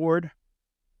Nickelodeon award.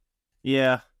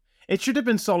 Yeah. It should have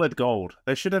been solid gold.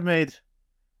 They should have made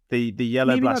the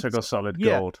yellow Blast logo solid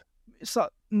gold. So,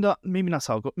 maybe not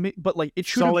solid gold, but like it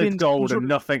should solid have been gold and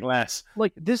nothing less.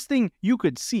 Like this thing, you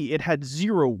could see it had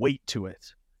zero weight to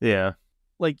it. Yeah.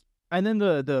 Like, and then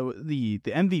the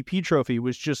MVP trophy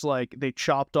was just like they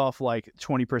chopped off like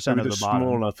 20% of the bottom.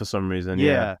 Smaller for some reason.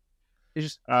 Yeah. It's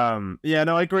just yeah,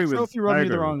 no, I agree with. The trophy rubbed me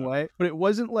the wrong way, but it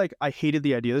wasn't like I hated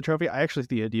the idea of the trophy. I actually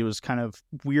think the idea was kind of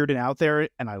weird and out there,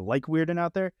 and I like weird and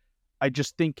out there. I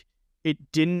just think it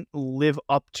didn't live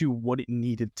up to what it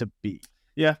needed to be.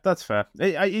 Yeah, that's fair.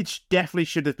 It definitely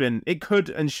should have been. It could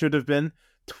and should have been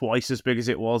twice as big as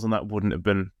it was, and that wouldn't have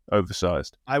been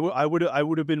oversized. I would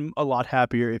have been a lot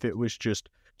happier if it was just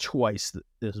twice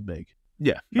this big.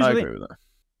 Yeah, I agree with that.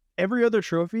 Every other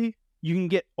trophy, you can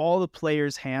get all the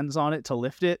players' hands on it to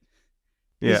lift it.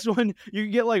 Yeah. This one, you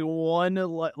can get like one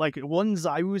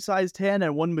Zaiwu-sized hand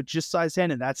and one Magist-sized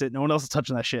hand, and that's it. No one else is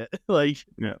touching that shit. Like,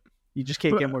 yeah, you just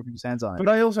can't get more people's hands on it. But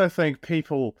I also think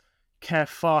people care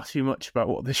far too much about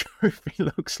what the trophy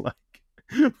looks like.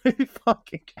 Who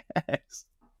fucking cares?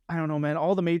 I don't know, man.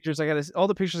 All the pictures I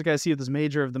gotta see of this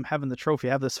major of them having the trophy.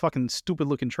 I have this fucking stupid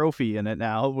looking trophy in it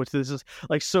now, which is just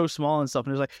like so small and stuff.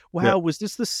 And it's like, wow, was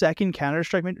this the second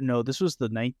Counter-Strike major? No, this was the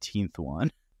 19th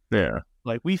one. Yeah.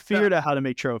 Like we figured out how to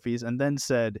make trophies and then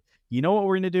said, you know what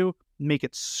we're gonna do? Make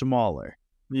it smaller.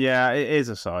 Yeah, it is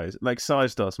a size. Like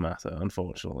size does matter,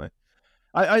 unfortunately.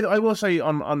 I will say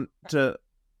to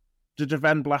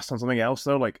defend Blast on something else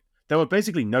though, like there were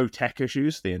basically no tech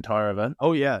issues the entire event.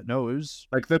 Oh yeah, no, it was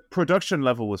like the production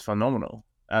level was phenomenal,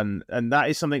 and that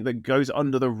is something that goes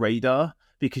under the radar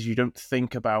because you don't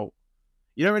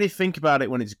really think about it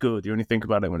when it's good. You only think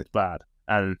about it when it's bad.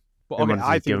 And well, okay,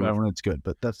 I think about it when it's good,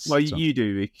 but that's you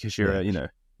do because you're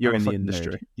you're in the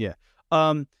industry. Nerd. Yeah.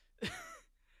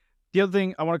 The other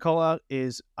thing I want to call out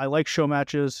is I like show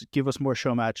matches. Give us more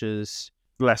show matches.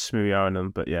 Less smoothie in them,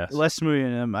 but yes. Less smoothie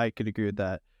in them. I could agree with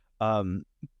that.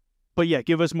 But yeah,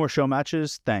 give us more show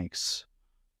matches. Thanks.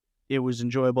 It was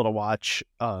enjoyable to watch.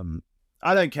 I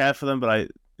don't care for them, but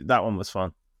that one was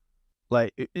fun.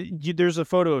 Like, there's a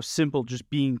photo of Simple just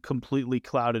being completely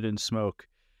clouded in smoke,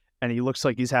 and he looks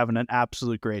like he's having an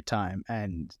absolute great time.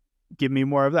 And give me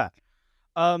more of that.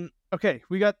 Okay,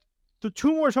 we got the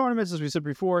 2 more tournaments, as we said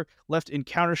before, left in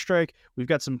Counter-Strike. We've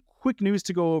got some quick news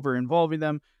to go over involving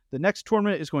them. The next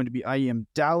tournament is going to be IEM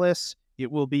Dallas. It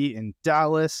will be in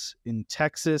Dallas, in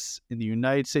Texas, in the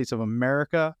United States of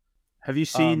America. Have you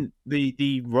seen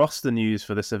the roster news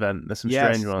for this event? There's some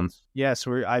strange ones. Yes,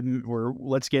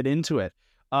 let's get into it.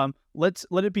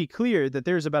 Let it be clear that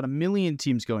there's about 1 million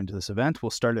teams going to this event. We'll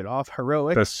start it off.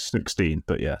 Heroic. There's 16,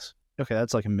 but yes. Okay,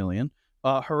 that's like 1 million.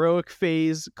 Heroic,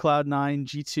 FaZe, Cloud9,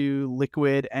 G2,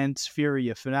 Liquid, Ents,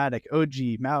 Furia, Fnatic,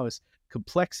 OG, Mouse,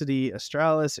 Complexity,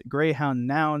 Astralis, Greyhound,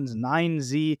 Nouns,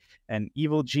 9Z, and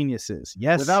Evil Geniuses.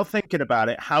 Yes. Without thinking about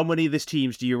it, how many of these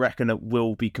teams do you reckon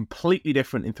will be completely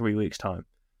different in 3 weeks' time?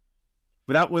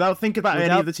 Without thinking about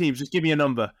any of the teams, just give me a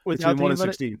number between 1 and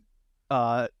 16.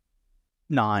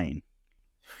 9.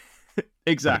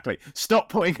 Exactly. Stop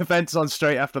putting events on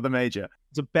straight after the major.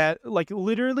 It's a bad, like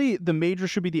literally the major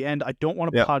should be the end. I don't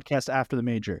want to podcast after the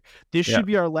major. This should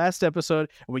be our last episode.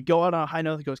 And we go out on a high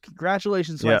note that goes,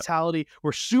 congratulations, Vitality.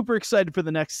 We're super excited for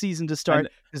the next season to start.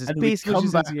 And we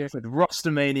come back with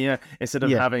Rostermania instead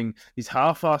of having these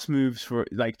half-ass moves for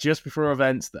like just before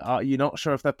events that you're not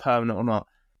sure if they're permanent or not.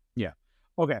 Yeah.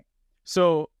 Okay.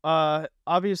 So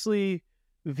obviously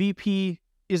VP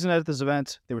isn't at this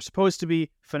event. They were supposed to be.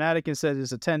 Fnatic instead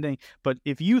is attending. But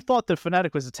if you thought that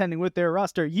Fnatic was attending with their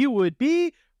roster, you would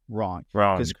be wrong.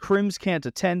 Because Crims can't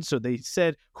attend. So they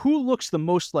said, who looks the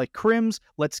most like Crims?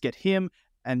 Let's get him.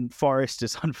 And Forest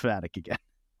is on Fnatic again.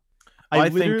 I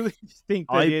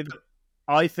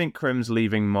think Crims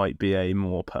leaving might be a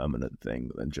more permanent thing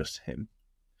than just him.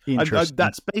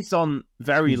 That's based on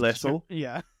very little.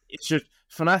 Yeah. It's just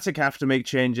Fnatic have to make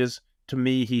changes. To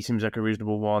me, he seems like a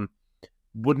reasonable one.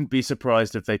 Wouldn't be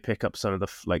surprised if they pick up some of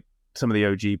the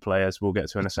OG players. We'll get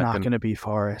to in a second. Not going to be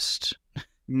Forest.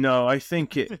 No, I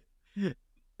think it. I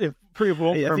think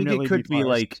it could be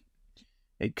like.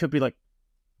 It could be like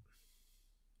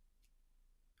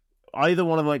either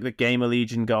one of like the Gamer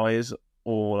Legion guys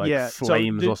or like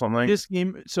Flames or something. This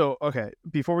game. So okay,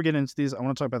 before we get into these, I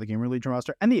want to talk about the Gamer Legion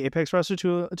roster and the Apex roster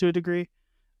to a degree.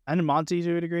 and Monty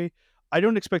to a degree. I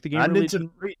don't expect the Gamer And Legion.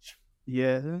 into Reach.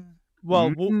 Yeah.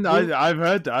 Well, I've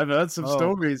heard some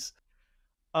stories.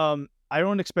 I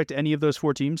don't expect any of those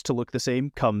 4 teams to look the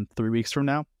same come 3 weeks from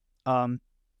now.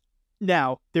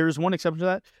 Now, there is one exception to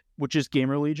that, which is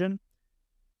Gamer Legion.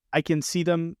 I can see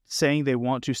them saying they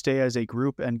want to stay as a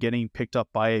group and getting picked up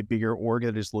by a bigger org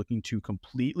that is looking to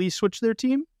completely switch their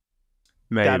team.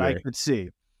 Maybe. That I could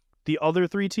see. The other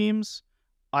 3 teams,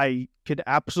 I could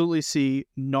absolutely see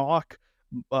Knock,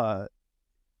 Boros,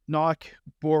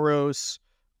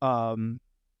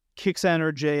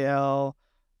 Kicksender JL,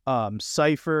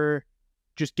 Cypher,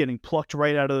 just getting plucked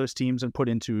right out of those teams and put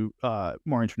into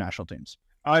more international teams.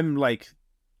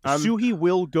 Suhi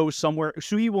will go somewhere.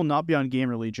 Suhi will not be on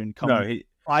Gamer Legion come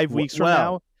 5 weeks from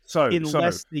now,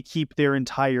 unless they keep their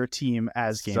entire team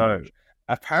as Gamer Legion.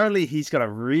 Apparently he's got a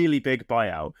really big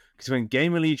buyout, because when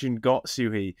Gamer Legion got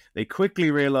Suhi, they quickly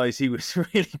realized he was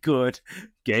really good,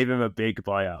 gave him a big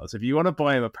buyout. So if you want to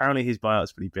buy him, apparently his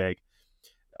buyout's pretty big.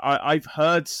 I've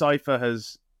heard Cypher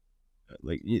has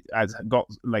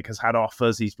had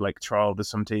offers. He's trialed with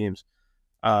some teams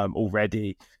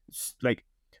already.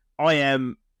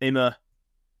 Ima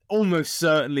almost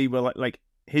certainly will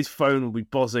his phone will be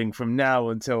buzzing from now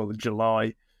until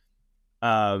July.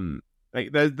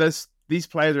 There's these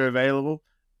players are available.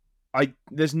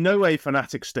 There's no way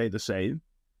Fnatic stay the same.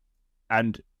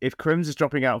 And if Crims is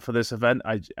dropping out for this event,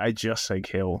 I just think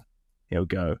he'll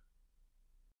go.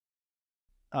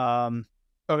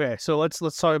 Okay, so let's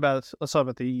talk about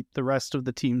the rest of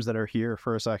the teams that are here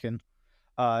for a second.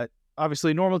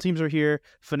 Obviously, normal teams are here.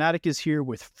 Fnatic is here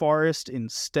with Forest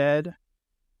instead.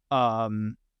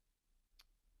 Is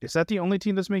that the only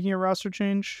team that's making a roster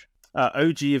change?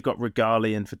 OG have got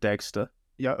Regalian for Dexter.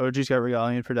 Yeah, OG's got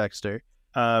Regalian for Dexter.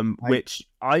 Which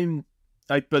I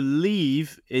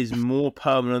believe is more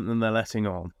permanent than they're letting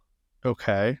on.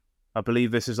 Okay. I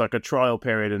believe this is a trial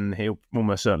period, and he'll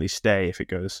almost certainly stay if it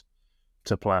goes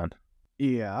to plan.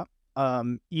 Yeah.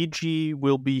 EG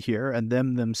will be here, and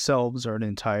themselves are an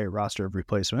entire roster of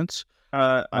replacements.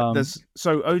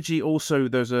 So OG also,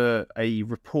 there's a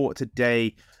report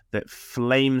today that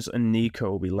Flames and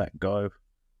Nico will be let go.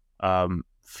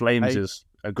 Flames is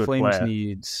a good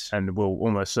player and will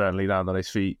almost certainly land on his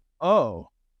feet. Oh,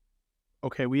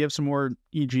 okay. We have some more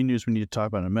EG news we need to talk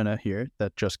about in a minute here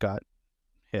that just got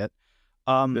hit.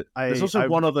 There's also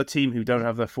one other team who don't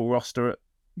have their full roster.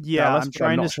 I'm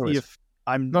trying to see if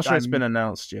I'm not sure it's been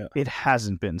announced yet. It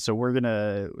hasn't been, so we're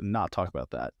gonna not talk about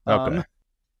that. Okay.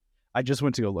 I just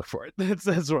went to go look for it. That's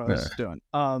what I was doing.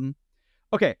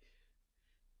 Okay.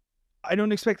 I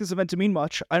don't expect this event to mean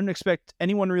much. I don't expect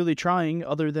anyone really trying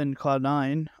other than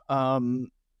Cloud9.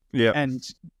 And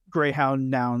Greyhound,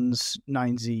 Nouns,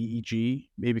 9Z, EG,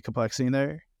 maybe Complexity in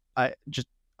there.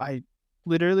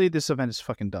 Literally, this event is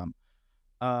fucking dumb.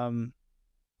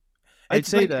 I'd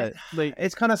say that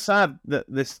it's kind of sad that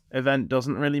this event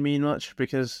doesn't really mean much,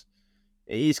 because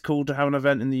it is cool to have an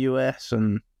event in the US,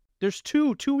 and there's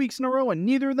two weeks in a row, and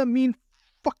neither of them mean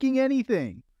fucking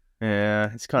anything.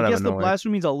 Yeah, it's kind of annoying. I guess the Blast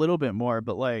means a little bit more,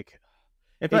 but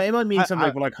it might mean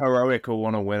something like Heroic will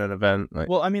want to win an event.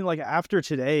 Well, I mean, after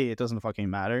today, it doesn't fucking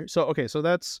matter. So okay, so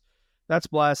that's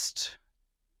Blast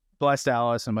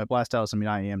Dallas, and by Blast Dallas I mean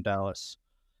IEM Dallas.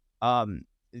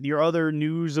 Your other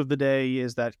news of the day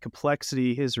is that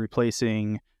Complexity is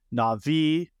replacing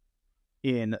Na'Vi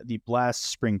in the Blast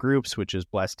Spring Groups, which is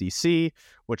Blast DC,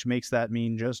 which makes that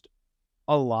mean just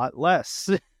a lot less.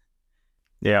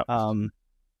 Yeah.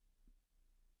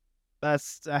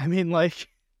 It's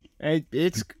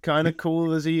kind of cool.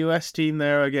 There's a US team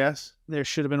there, I guess. There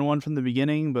should have been one from the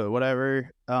beginning, but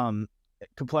whatever.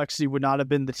 Complexity would not have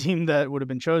been the team that would have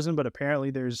been chosen, but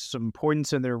apparently there's some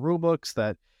points in their rulebooks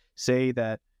that say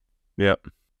that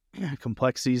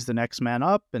Complexity is the next man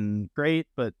up, and great,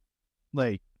 but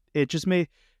it just made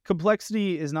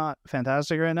Complexity is not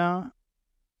fantastic right now.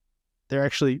 They're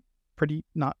actually pretty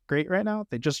not great right now.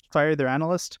 They just fired their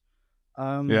analyst.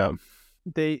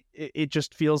 It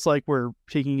just feels like we're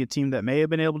taking a team that may have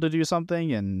been able to do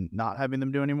something and not having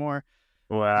them do anymore.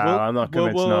 Wow, I'm not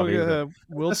convinced Na'Vi.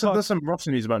 There's some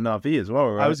roster news about Na'Vi as well,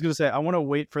 right? I was going to say, I want to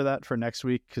wait for that for next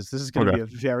week, because this is going to be a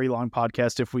very long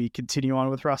podcast if we continue on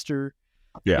with roster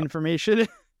information.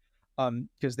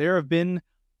 Because there have been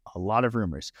a lot of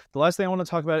rumors. The last thing I want to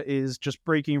talk about is just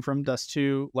breaking from Dust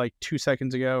 2 2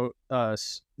 seconds ago.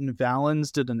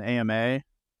 Valens did an AMA.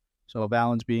 So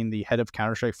Valens being the head of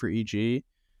Counter-Strike for EG.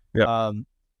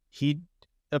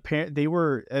 They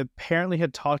were apparently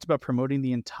had talked about promoting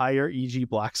the entire EG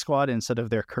Black Squad instead of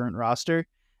their current roster,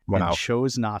 and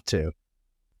chose not to.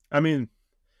 I mean,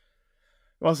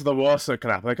 what's the worst that can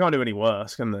happen? They can't do any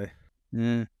worse, can they?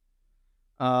 Mm.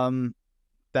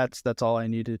 That's all I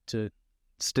needed to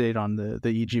state on the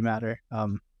EG matter.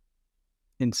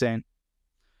 Insane.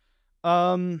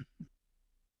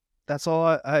 That's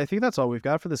all. I think that's all we've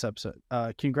got for this episode.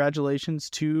 Congratulations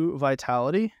to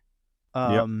Vitality.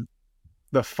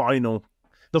 The final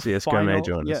CS:GO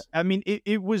major ones. Yeah, I mean,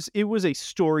 it was a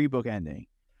storybook ending.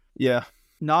 Yeah.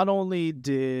 Not only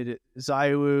did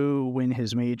ZywOo win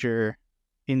his major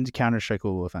in Counter-Strike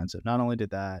Global Offensive, not only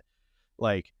did that,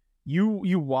 like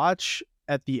you watch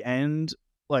at the end,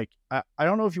 like I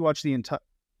don't know if you watch the entire,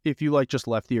 if you like just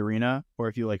left the arena or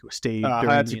if you like stayed.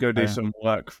 I had to go do some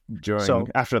work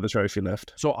after the trophy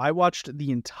left. So I watched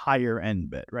the entire end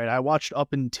bit, right? I watched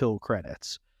up until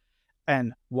credits.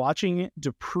 And watching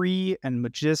dupreeh and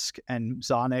Magisk and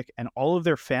Zonic and all of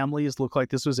their families look like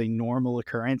this was a normal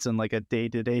occurrence and like a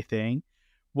day-to-day thing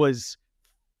was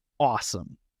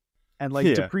awesome. And like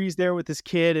dupreeh's there with his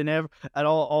kid and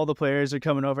all the players are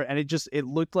coming over, and it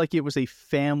looked like it was a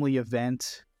family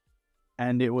event.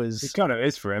 And it was... It kind of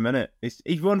is for him, isn't it?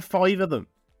 He's won 5 of them.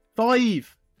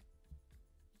 5!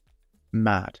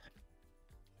 Mad.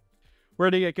 We're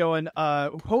going to get going.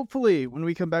 Hopefully, when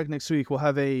we come back next week, we'll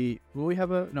have a...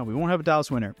 No, we won't have a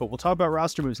Dallas winner, but we'll talk about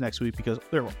roster moves next week because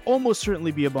there will almost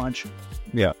certainly be a bunch.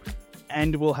 Yeah.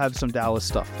 And we'll have some Dallas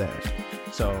stuff there.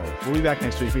 So we'll be back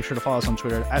next week. Be sure to follow us on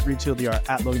Twitter, @ReedTLDR,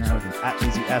 @LoganRogan,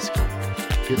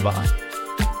 @LazyEsk. Goodbye.